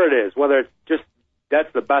 whatever it is, whether it's just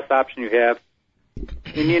that's the best option you have.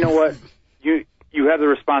 And you know what? You have the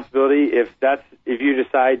responsibility if you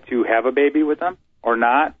decide to have a baby with them or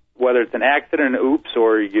not, whether it's an accident, an oops,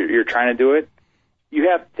 or you're trying to do it, you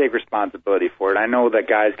have to take responsibility for it. I know that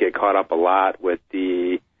guys get caught up a lot with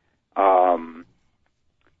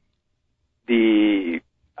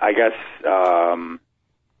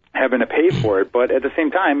having to pay for it, but at the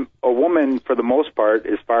same time, a woman, for the most part,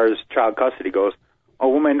 as far as child custody goes, a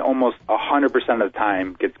woman almost 100% of the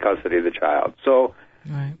time gets custody of the child. So,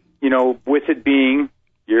 right. You know, with it being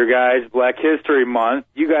your guys' Black History Month,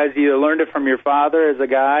 you guys either learned it from your father as a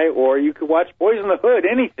guy, or you could watch Boys in the Hood,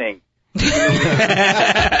 anything.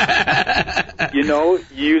 You know,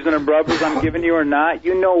 using the rubbers I'm giving you or not,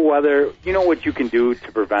 you know what you can do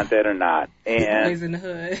to prevent that or not. And Boys in the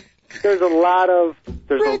Hood. There's a lot of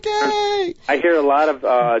I hear a lot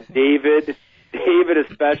of David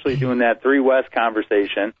especially doing that 3 West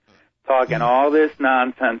conversation, talking all this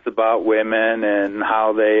nonsense about women and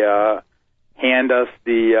how they hand us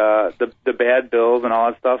the bad bills and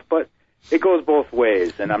all that stuff. But it goes both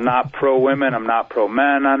ways, and I'm not pro women, I'm not pro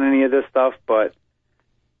men on any of this stuff. But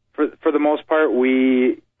for the most part,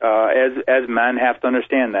 we as men have to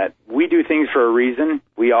understand that we do things for a reason.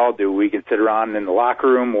 We all do. We can sit around in the locker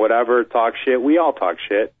room, whatever, talk shit. We all talk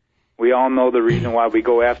shit. We all know the reason why we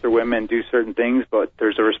go after women and do certain things, but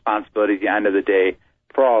there's a responsibility at the end of the day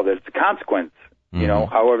for all of it. It's a consequence, you know,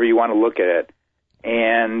 however you want to look at it.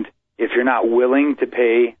 And if you're not willing to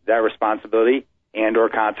pay that responsibility and or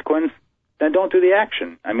consequence, then don't do the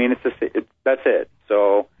action. I mean, that's it.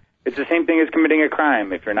 So it's the same thing as committing a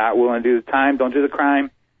crime. If you're not willing to do the time, don't do the crime.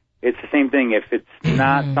 It's the same thing. If it's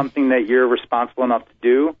not something that you're responsible enough to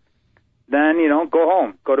do, then, you know, go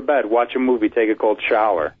home, go to bed, watch a movie, take a cold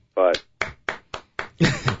shower. But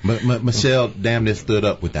Michelle damn near stood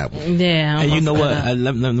up with that one. Yeah. And you know what?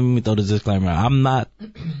 Let me throw this disclaimer out. I'm not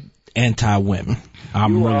anti-women.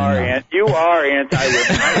 You are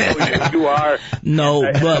anti-women. You are. No,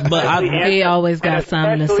 but he always got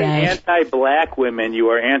something to say. Anti-black women. You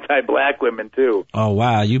are anti-black women too. Oh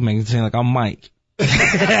wow, you make it seem like I'm Mike. Don't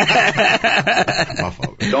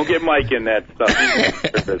get Mike in that stuff.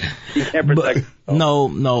 He can't protect. No.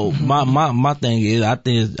 My thing is, I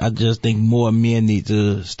just think more men need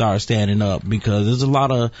to start standing up, because there's a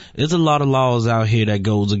lot of laws out here that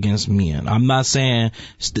goes against men. I'm not saying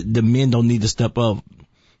the men don't need to step up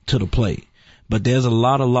to the plate, but there's a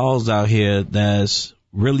lot of laws out here that's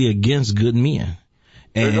really against good men.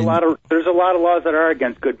 There's a lot of laws that are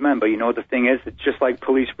against good men, but you know what the thing is? It's just like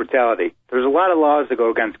police brutality. There's a lot of laws that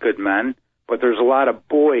go against good men, but there's a lot of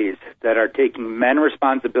boys that are taking men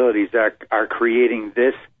responsibilities that are creating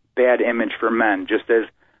this bad image for men, just as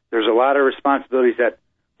there's a lot of responsibilities that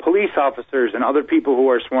police officers and other people who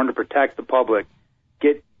are sworn to protect the public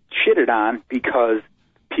get shitted on because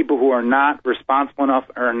people who are not responsible enough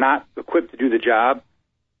or not equipped to do the job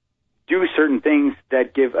do certain things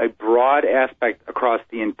that give a broad aspect across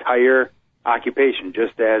the entire occupation,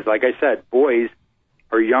 just as, like I said, boys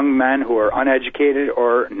or young men who are uneducated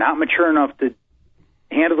or not mature enough to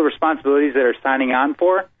handle the responsibilities that they're signing on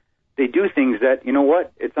for, they do things that, you know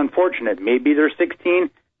what, it's unfortunate. Maybe they're 16,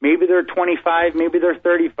 maybe they're 25, maybe they're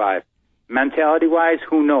 35. Mentality-wise,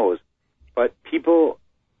 who knows? But people,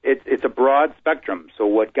 it's a broad spectrum. So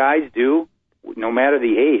what guys do, no matter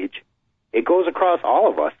the age, it goes across all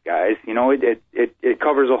of us, guys. You know, it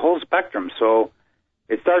covers a whole spectrum. So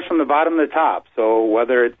it starts from the bottom to the top. So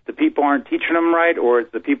whether it's the people aren't teaching them right, or it's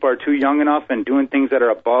the people are too young enough and doing things that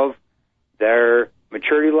are above their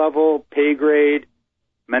maturity level, pay grade,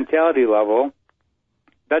 mentality level,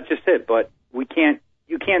 that's just it. But you can't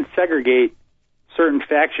segregate certain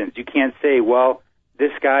factions. You can't say, well,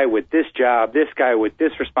 this guy with this job, this guy with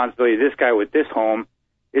this responsibility, this guy with this home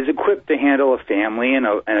is equipped to handle a family and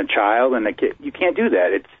a child and a kid. You can't do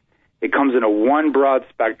that. It comes in a one broad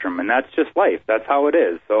spectrum, and that's just life. That's how it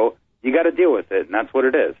is. So you got to deal with it, and that's what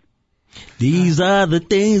it is. These are the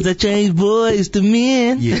things that change boys to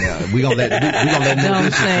men. Yeah, we gonna let New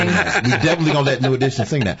Edition sing that. We definitely gonna let New Edition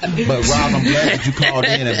sing that. But Rob, I'm glad that you called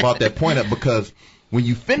in and brought that point up, because when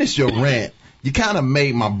you finish your rant, you kind of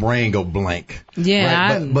made my brain go blank.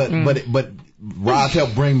 Yeah, right? But Rob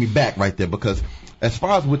helped bring me back right there, because as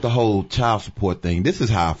far as with the whole child support thing, this is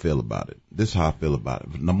how I feel about it.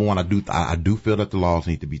 Number one, I do feel that the laws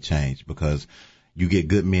need to be changed because you get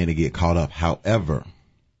good men to get caught up. However,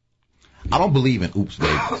 I don't believe in oops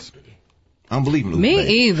babies. I don't believe in oops babies.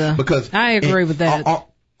 Me either. Because I agree with that.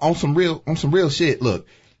 On some real shit. Look,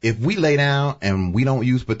 if we lay down and we don't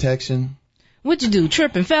use protection, what'd you do?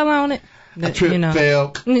 Trip and fell on it? I tripped,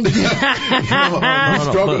 fell. Struggled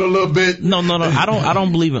a little bit. No. I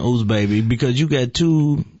don't believe in oops baby because you got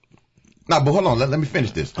two. No, but hold on. Let me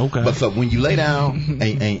finish this. Okay. But so when you lay down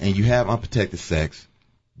and you have unprotected sex,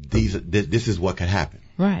 this is what can happen.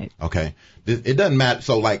 Right. Okay. It doesn't matter.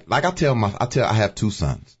 So like I have 2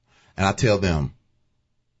 sons, and I tell them,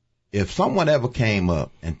 if someone ever came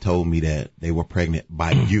up and told me that they were pregnant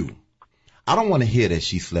by you, I don't want to hear that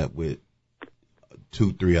she slept with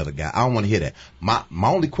 2, 3 other guys. I don't want to hear that. My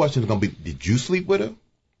only question is going to be, did you sleep with her?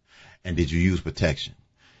 And did you use protection?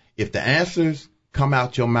 If the answers come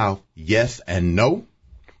out your mouth, yes and no,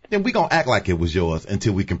 then we're going to act like it was yours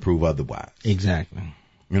until we can prove otherwise. Exactly.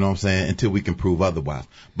 You know what I'm saying? Until we can prove otherwise.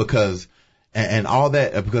 Because, and all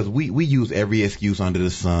that, because we use every excuse under the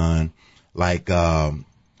sun, like,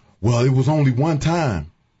 well, it was only one time.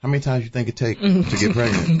 How many times you think it takes to get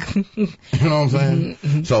pregnant? You know what I'm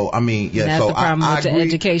saying? So, I mean, yeah. That's so the problem I with agree. the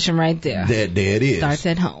education right there. There it is. Starts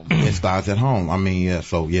at home. It starts at home. I mean, yeah.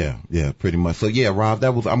 So, yeah, pretty much. So, yeah, Rob,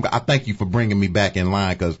 I thank you for bringing me back in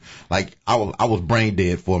line because, like, I was brain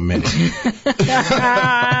dead for a minute.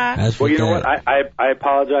 Well, you know what? I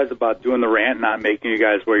apologize about doing the rant, not making you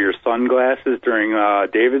guys wear your sunglasses during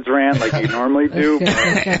David's rant like you normally do.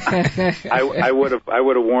 I would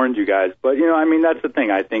have warned you guys, but you know, I mean, that's the thing.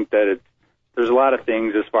 I think that there's a lot of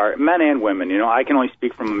things as far men and women. You know, I can only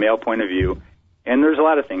speak from a male point of view, and there's a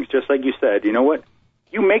lot of things. Just like you said, you know what?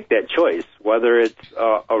 You make that choice, whether it's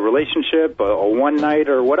a relationship, a one night,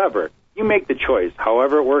 or whatever. You make the choice.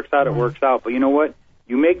 However it works out, it works out. But you know what?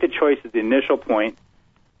 You make the choice at the initial point.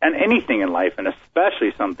 And anything in life, and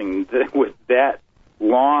especially something with that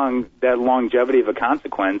longevity of a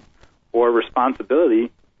consequence or responsibility,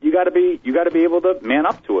 you got to be able to man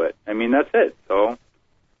up to it. I mean, that's it. So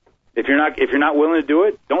if you're not willing to do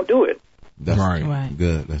it, don't do it. That's right.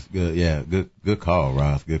 Good. That's good. Yeah. Good call,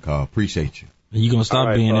 Ross. Good call. Appreciate you. And you're gonna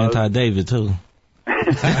stop being anti-David too. Well,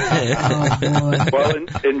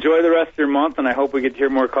 enjoy the rest of your month, and I hope we get to hear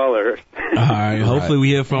more callers. All right. Hopefully we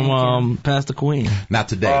hear from Pastor Queen. Not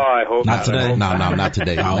today. Oh, I hope not today. No, not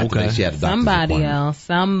today. Oh, okay. She had a doctor's Somebody appointment. else.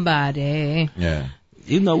 Somebody. Yeah.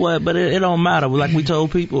 You know what? But it don't matter. Like we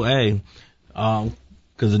told people, hey, cause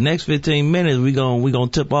the next 15 minutes we gonna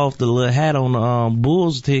tip off the little hat on the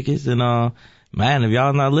Bulls tickets, and man, if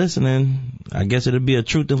y'all not listening, I guess it'll be a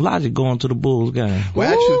Truth and Logic going to the Bulls game.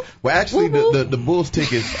 Well, actually, the Bulls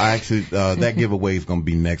tickets are actually that giveaway is going to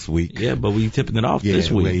be next week. Yeah, but we tipping it off this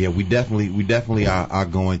week. Yeah, we definitely are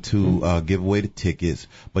going to give away the tickets,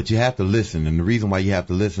 but you have to listen, and the reason why you have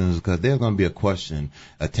to listen is because there's going to be a question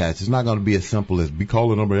attached. It's not going to be as simple as be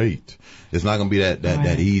caller number 8. It's not going to be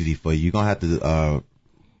that easy for you. You're going to have to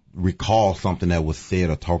recall something that was said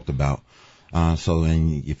or talked about.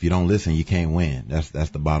 And if you don't listen, you can't win. That's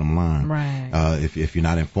the bottom line. Right. If you're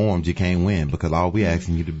not informed, you can't win because all we're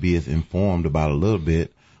asking you to be is informed about a little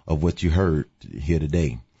bit of what you heard here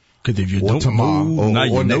today. Cause if you or don't tomorrow,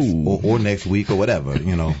 know, or next week or whatever,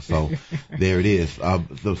 you know, so there it is.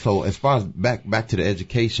 So as far as back to the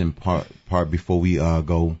education part before we,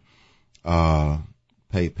 go,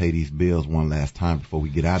 pay these bills one last time before we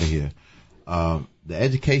get out of here. The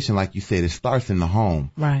education, like you said, it starts in the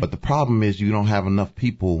home. Right. But the problem is you don't have enough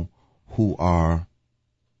people who are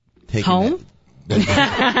taking home.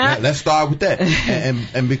 Let's start with that.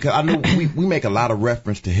 And because I know we make a lot of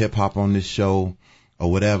reference to hip hop on this show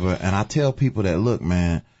or whatever. And I tell people that, look,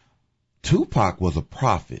 man, Tupac was a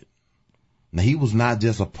prophet. Now, he was not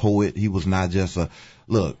just a poet. He was not just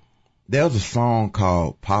look, there was a song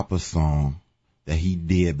called Papa's Song that he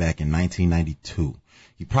did back in 1992.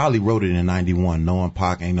 He probably wrote it in 91. Knowing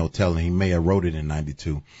Pac, ain't no telling. He may have wrote it in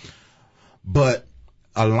 92. But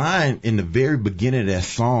a line in the very beginning of that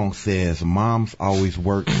song says, Mom's always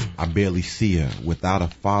works. I barely see her. Without a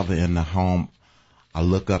father in the home, I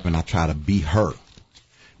look up and I try to be her.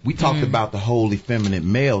 We talked about the whole effeminate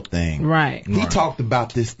male thing. Right. He talked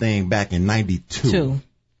about this thing back in 92. You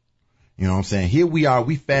know what I'm saying? Here we are.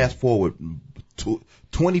 We fast forward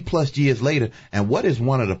 20 plus years later. And what is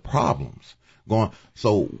one of the problems?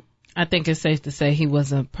 I think it's safe to say he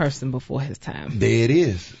was a person before his time. There it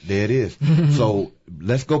is. So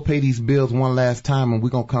let's go pay these bills one last time, and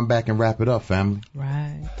we're going to come back and wrap it up, family.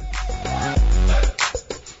 Right.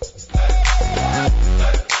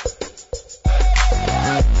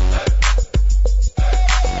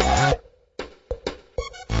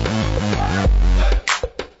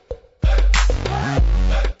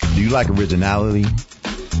 you like originality?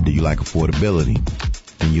 Do you like affordability?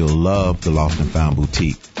 Then you'll love the Lost and Found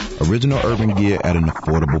Boutique. Original urban gear at an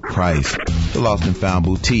affordable price. The Lost and Found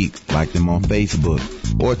Boutique. Like them on Facebook.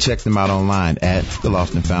 Or check them out online at the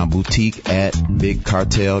Lost and Found Boutique at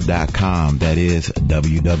bigcartel.com. That is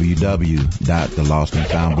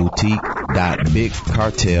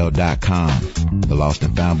www.thelostandfoundboutique.bigcartel.com. The Lost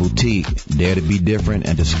and Found Boutique. Dare to be different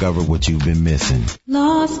and discover what you've been missing.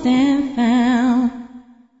 Lost and found.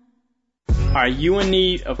 Are you in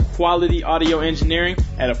need of quality audio engineering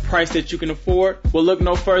at a price that you can afford? Well, look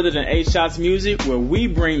no further than 8 Shots Music, where we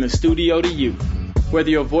bring the studio to you. Whether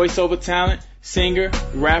you're a voiceover talent, singer,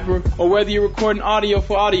 rapper, or whether you're recording audio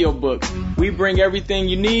for audiobooks, we bring everything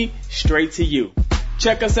you need straight to you.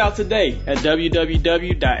 Check us out today at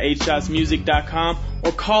www.8shotsmusic.com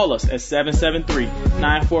or call us at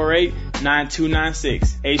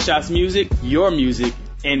 773-948-9296. 8 Shots Music, your music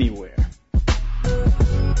anywhere.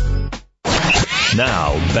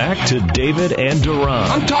 Now, back to David and Duran.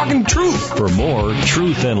 I'm talking truth. For more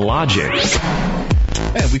Truth and Logic.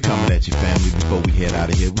 And we coming at you, family. Before we head out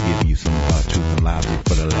of here, we're giving you some Truth and Logic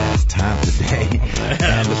for the last time today.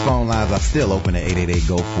 And the phone lines are still open at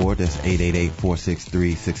 888-GO-FOR. That's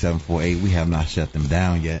 888-463-6748. We have not shut them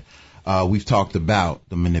down yet. We've talked about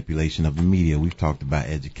the manipulation of the media. We've talked about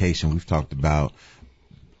education. We've talked about,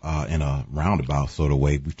 in a roundabout sort of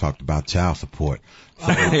way, we've talked about child support. So,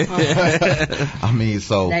 I mean,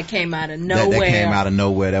 so that came out of nowhere. That came out of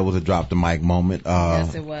nowhere. That was a drop the mic moment.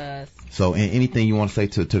 Yes, it was. So, anything you want to say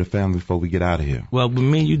to the family before we get out of here? Well,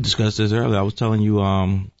 me and you discussed this earlier. I was telling you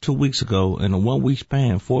 2 weeks ago, in a 1 week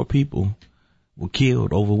span, 4 people were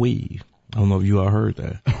killed over weave. I don't know if you all heard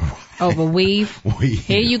that. Over weave?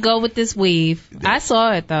 Here you go with this weave. I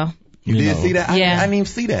saw it, though. You did see that? Yeah. I didn't even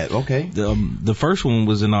see that. Okay. The first one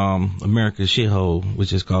was in America's shithole,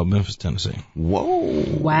 which is called Memphis, Tennessee. Whoa.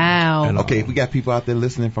 Wow. And, okay, if we got people out there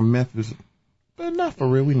listening from Memphis, but not for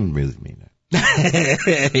real. We didn't really mean that.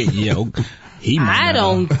 Yo,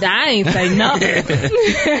 I ain't say nothing.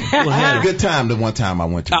 I had a good time the one time I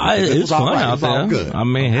went to. It's fun out there. Good. I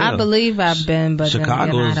mean, hell, I believe I've been, but then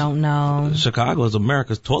I don't know. Chicago is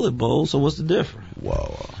America's toilet bowl, so what's the difference?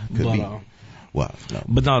 Whoa. Could be. Well, no.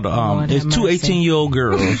 But no, it's two 18-year-old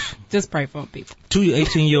girls. Just pray for people. Two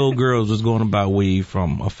 18-year-old girls was going to buy weave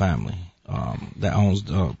from a family that owns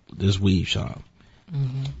this weave shop.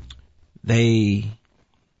 Mm-hmm. They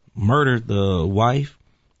murdered the wife,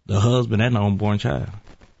 the husband, and the unborn child.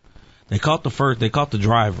 They caught the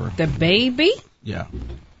driver. The baby? Yeah.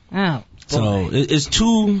 Oh. So it's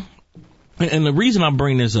two. And the reason I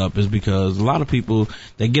bring this up is because a lot of people,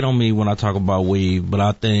 they get on me when I talk about weave, but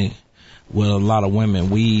I think with a lot of women,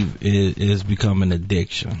 weave is become an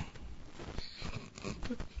addiction.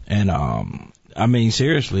 And I mean,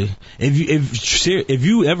 seriously, if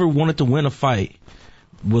you ever wanted to win a fight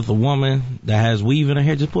with a woman that has weave in her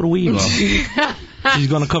hair, just put a weave on. She's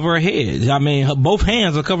gonna cover her head. I mean, both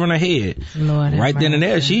hands are covering her head. Lord, right then and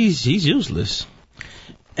there, she's useless.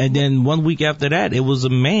 And then 1 week after that, it was a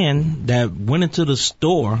man that went into the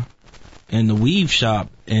store in the weave shop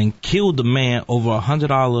and killed the man over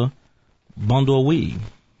 $100 bundle of weave.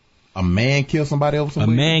 A man killed somebody over some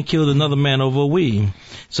weave? A man killed another man over a weave.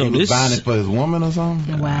 So he was buying it for his woman or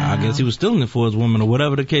something? Wow. I guess he was stealing it for his woman or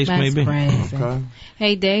whatever the case may be. Crazy. Okay.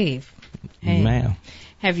 Hey, Dave. Hey. Ma'am.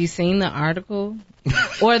 Have you seen the article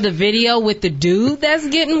or the video with the dude that's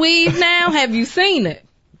getting weave now? Have you seen it?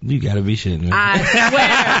 You gotta be shitting me. I swear.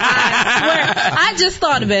 I just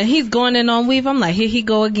thought of it. He's going in on weave. I'm like, here he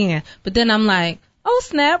go again. But then I'm like, oh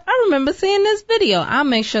snap, I remember seeing this video. I'll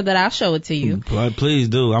make sure that I show it to you. Please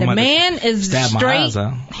do. The man is straight.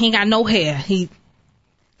 He ain't got no hair. He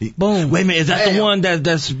boom. Wait a minute, is that the one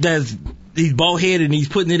that's he's bald headed and he's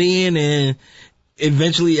putting it in and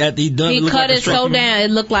eventually at the done he cut it so down it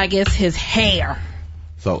looked like it's his hair.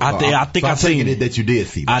 So I think I seen it that you did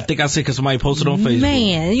see that. I think I seen because somebody posted on Facebook.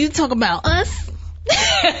 Man, you talk about us?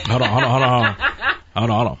 Hold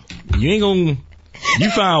on. You ain't gonna.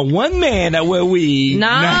 You found one man that wear weave. No,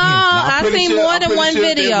 I seen more than one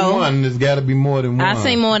video. There's got to be more than one. I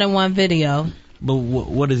seen more than one video. But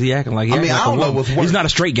what is he acting like? I don't know what's worse. He's not a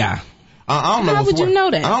straight guy. I don't know. How would you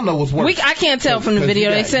know that? I don't know what's worse. I can't tell from the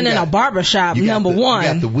video. They sent in a barbershop. Number one.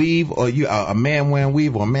 You got the weave, or a man wearing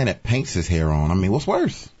weave, or a man that paints his hair on. I mean, what's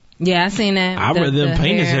worse? Yeah, I seen that. I'd rather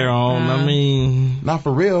paint his hair on. I mean, not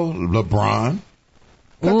for real, LeBron.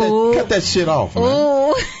 Cut that shit off, man.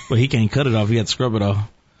 Ooh. Well, he can't cut it off. He got to scrub it off.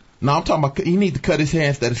 No, I'm talking about you need to cut his hair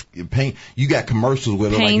instead of paint. You got commercials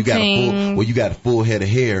where like you got a full head of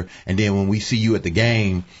hair, and then when we see you at the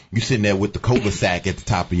game, you sitting there with the cola sack at the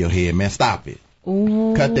top of your head. Man, stop it.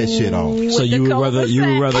 Ooh, cut that shit off. So you would rather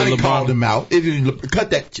I called LeBron him out. Cut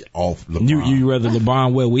that shit off, LeBron. you rather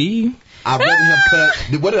LeBron wear weave? I'd rather him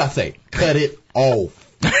cut. What did I say? Cut it off.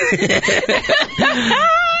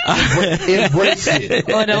 Embrace it.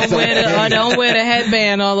 Or don't wear the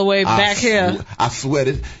headband all the way back here. I swear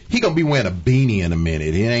this. He gonna be wearing a beanie in a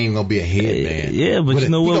minute. It ain't gonna be a headband. Yeah, but you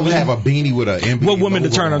know what? He gonna have a beanie with a NBA. What woman to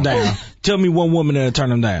turn him down? Tell me one woman to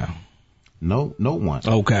turn him down. No one.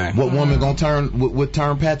 Okay. What woman would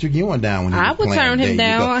turn Patrick Ewing down when he I was would playing? turn him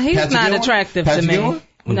down. He's Patrick not Ewing? attractive Patrick to me. Ewing?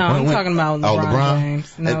 No, I'm talking about LeBron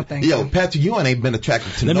James. No, thank you. Yo, Patrick Ewing ain't been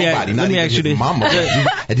attractive to nobody. Let me ask you this. Mama.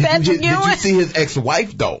 Did you see his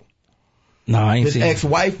ex-wife though? No, I ain't His seen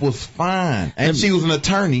ex-wife was fine, and she was an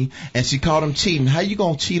attorney, and she caught him cheating. How you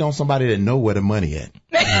gonna cheat on somebody that know where the money at?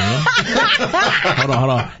 Hold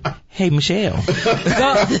on. Hey, Michelle.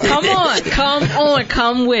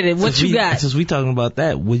 Come with it. What you got? Since we talking about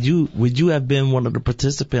that, would you have been one of the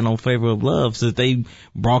participants on Favor of Love since they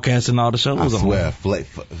broadcasting all the shows? I swear,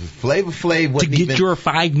 Flavor Flav wasn't to get your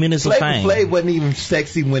 5 minutes of fame. Flav wasn't even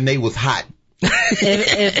sexy when they was hot.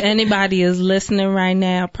 If anybody is listening right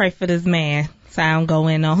now, pray for this man. So I don't go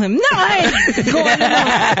in on him. No, I ain't going in on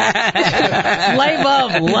him.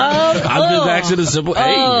 Flavor of Love. I'm just asking a simple.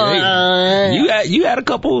 Hey, you had a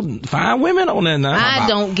couple fine women on there now. I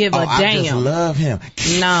don't give a damn. I just love him.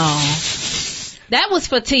 No. That was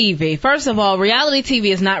for TV. First of all, reality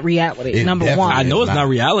TV is not reality. Number one. I know it's not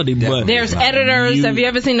reality, but there's editors. Have you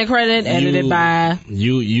ever seen the credit? Edited by.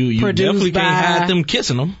 You definitely can't hide them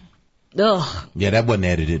kissing them. Ugh. Yeah, that wasn't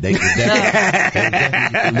edited. They lip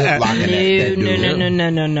locking that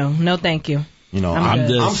dude. No, thank you. You know,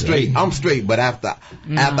 I'm straight, but after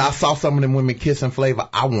I saw some of them women kissing Flavor,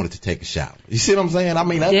 I wanted to take a shower. You see what I'm saying? I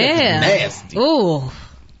mean, that's nasty. Ooh.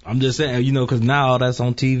 I'm just saying, you know, because now all that's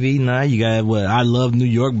on TV. Now you got I Love New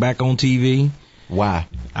York back on TV. Why?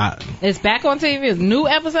 It's back on TV. It's a new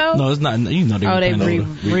episode? No, it's not. You know they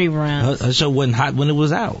reruns. Her show wasn't hot when it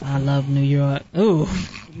was out. I Love New York. Ooh.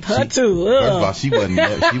 Her too. Ugh. First of all, she wasn't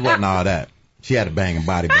all that. She had a banging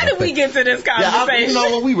body. How did we get to this conversation? You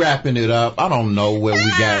know, when we wrapping it up, I don't know where we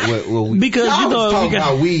got. Because you know talking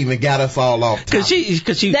about we even got us all off. Because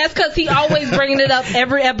she. That's because he always bringing it up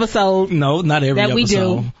every episode. No, not every that episode.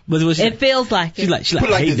 We do. But it feels like it. She's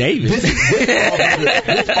like, hey, David.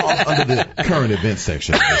 This falls under the current events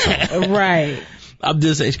section. Right. I'm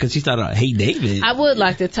just saying because she started out, hey, David. I would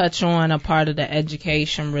like to touch on a part of the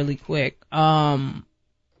education really quick.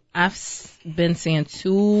 I've been seeing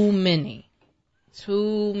too many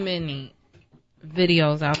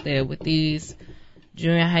videos out there with these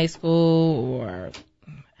junior high school or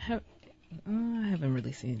I haven't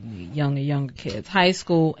really seen the younger kids, high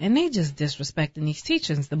school, and they just disrespecting these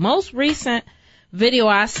teachers. The most recent video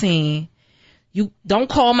I seen, you don't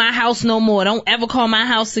call my house no more. Don't ever call my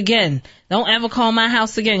house again. Don't ever call my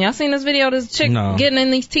house again. Y'all seen this video? This chick getting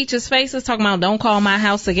in these teachers' faces talking about don't call my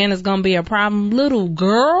house again. It's gonna be a problem. Little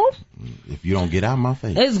girl. If you don't get out of my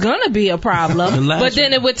face, it's gonna be a problem. But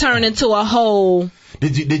then it would turn into a whole.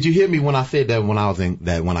 Did you hear me when I said that when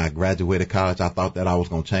I graduated college, I thought that I was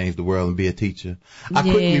gonna change the world and be a teacher? I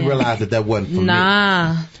quickly realized that wasn't for me.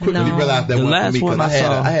 Quickly realized that wasn't for me because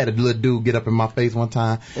I had a little dude get up in my face one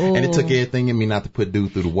time, and it took everything in me not to put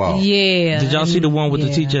dude through the wall. Yeah. Did y'all see the one with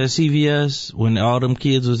the teacher at CVS when all them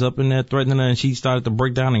kids was up in there threatening her and she started to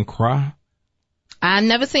break down and cry? I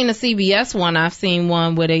never seen a CBS one. I've seen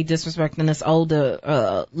one where they disrespecting this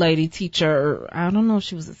older lady teacher. I don't know if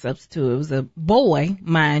she was a substitute. It was a boy,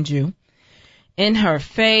 mind you, in her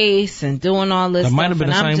face and doing all this stuff. Might have been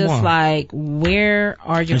the same one. And I'm just like, where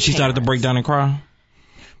are your And she started to break down and cry?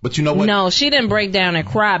 But you know what? No, she didn't break down and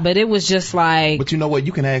cry, but it was just like. But you know what?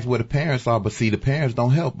 You can ask where the parents are, but see, the parents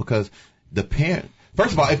don't help because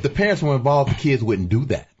first of all, if the parents were involved, the kids wouldn't do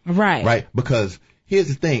that. Right. Right? Because here's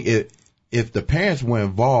the thing. If the parents were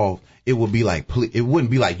involved, it would be like, it wouldn't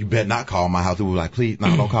be like, you better not call my house. It would be like, please,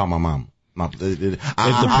 no, don't call my mom. I'll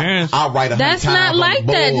write 100 That's times not like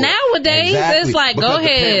that nowadays. Exactly. It's like, go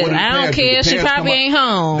ahead. I don't care. She probably ain't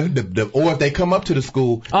home. Or if they come up to the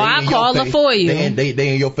school, I'll call her for you.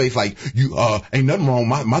 They in your face like, you ain't nothing wrong.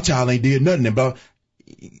 My child ain't did nothing. And blah.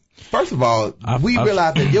 First of all, we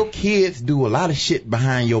realize that your kids do a lot of shit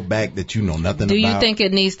behind your back that you know nothing about. Do you think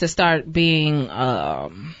it needs to start being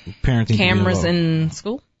parenting cameras in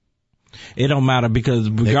school? It don't matter because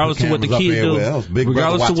regardless of what the kids do,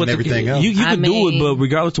 regardless of what the kids, you can do it, but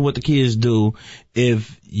regardless of what the kids do,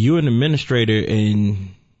 if you're an administrator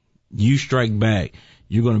and you strike back,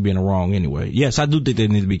 you're going to be in the wrong anyway. Yes, I do think there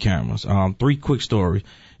needs to be cameras. 3 quick stories.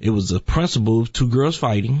 It was a principal, 2 girls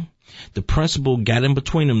fighting. The principal got in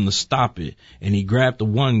between them to stop it, and he grabbed the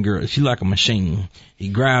one girl. She like a machine. He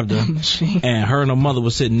grabbed her, and her and her mother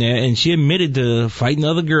was sitting there, and she admitted to fighting the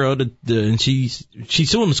other girl. And she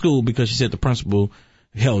suing the school because she said the principal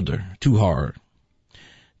held her too hard.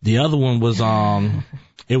 The other one was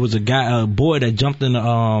it was a boy that jumped in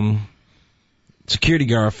the security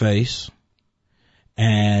guard face,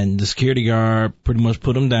 and the security guard pretty much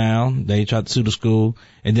put him down. They tried to sue the school,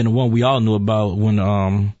 and then the one we all knew about when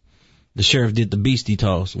the sheriff did the beastie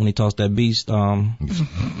toss, when he tossed that beast. When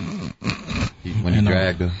he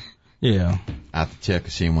dragged her. Yeah. Out the chair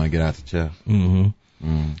because she didn't want to get out the chair.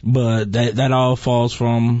 But that all falls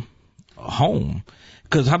from home.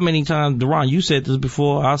 Because how many times, Deron, you said this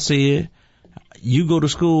before, I said, you go to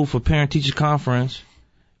school for parent-teacher conference,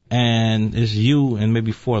 and it's you and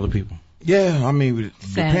maybe 4 other people. Yeah, I mean,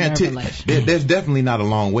 there's definitely not a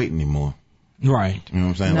long wait anymore. Right. You know what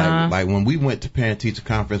I'm saying? Nah. Like when we went to parent-teacher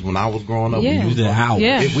conference when I was growing up, Yeah. we was there hours.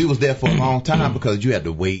 Yeah. we was there for a long time because you had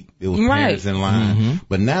to wait. It was parents in line.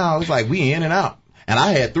 But now it's like we in and out. And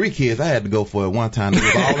I had 3 kids. I had to go for it one time. It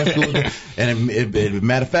was all in school. And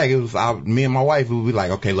matter of fact, it was me and my wife. We would be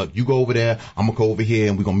like, okay, look, you go over there. I'm gonna go over here,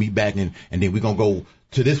 and we're gonna meet back, and then we're gonna go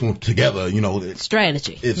to this one together. You know,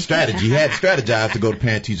 Strategy. It's strategy. You had to strategize to go to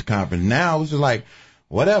parent-teacher conference. Now it's just like,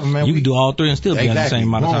 whatever, man. You can do all 3 and still be at the same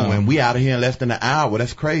amount of time. And we out of here in less than an hour.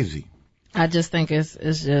 That's crazy. I just think it's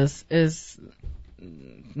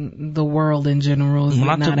the world in general is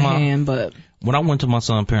not a hand, but. When I went to my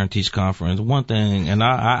son's parent-teacher conference, one thing, and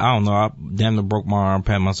I don't know, I damn near broke my arm,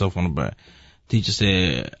 pat myself on the back. Teacher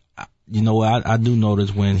said, you know what, I do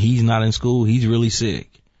notice when he's not in school, he's really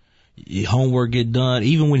sick. Homework get done.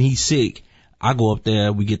 Even when he's sick, I go up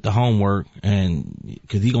there, we get the homework, and,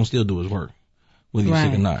 cause he gonna still do his work, whether he's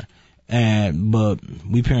sick or not. But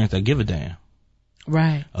we parents that give a damn.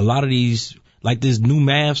 Right. A lot of these, like this new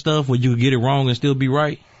math stuff where you get it wrong and still be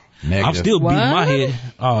right. Negative. I'm still beating my head.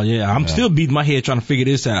 Oh yeah, I'm still beating my head trying to figure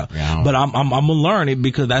this out. Yeah, but I'm gonna learn it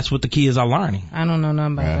because that's what the kids are learning. I don't know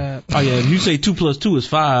nothing about that. Oh yeah, if you say 2 + 2 is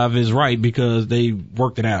 5 is right because they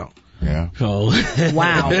worked it out. Yeah. So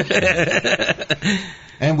wow.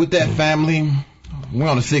 And with that, family, we're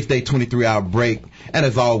on a 6-day, 23-hour break. And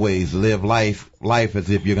as always, live life as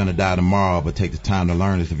if you're going to die tomorrow, but take the time to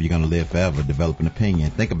learn as if you're going to live forever. Develop an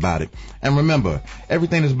opinion. Think about it. And remember,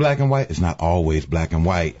 everything is black and white. It's not always black and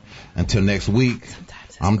white. Until next week,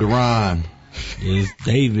 I'm Deron. It's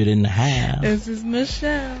David in the house. This is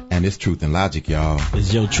Michelle. And it's Truth and Logic, y'all.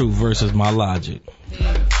 It's your truth versus my logic.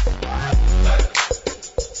 Yeah.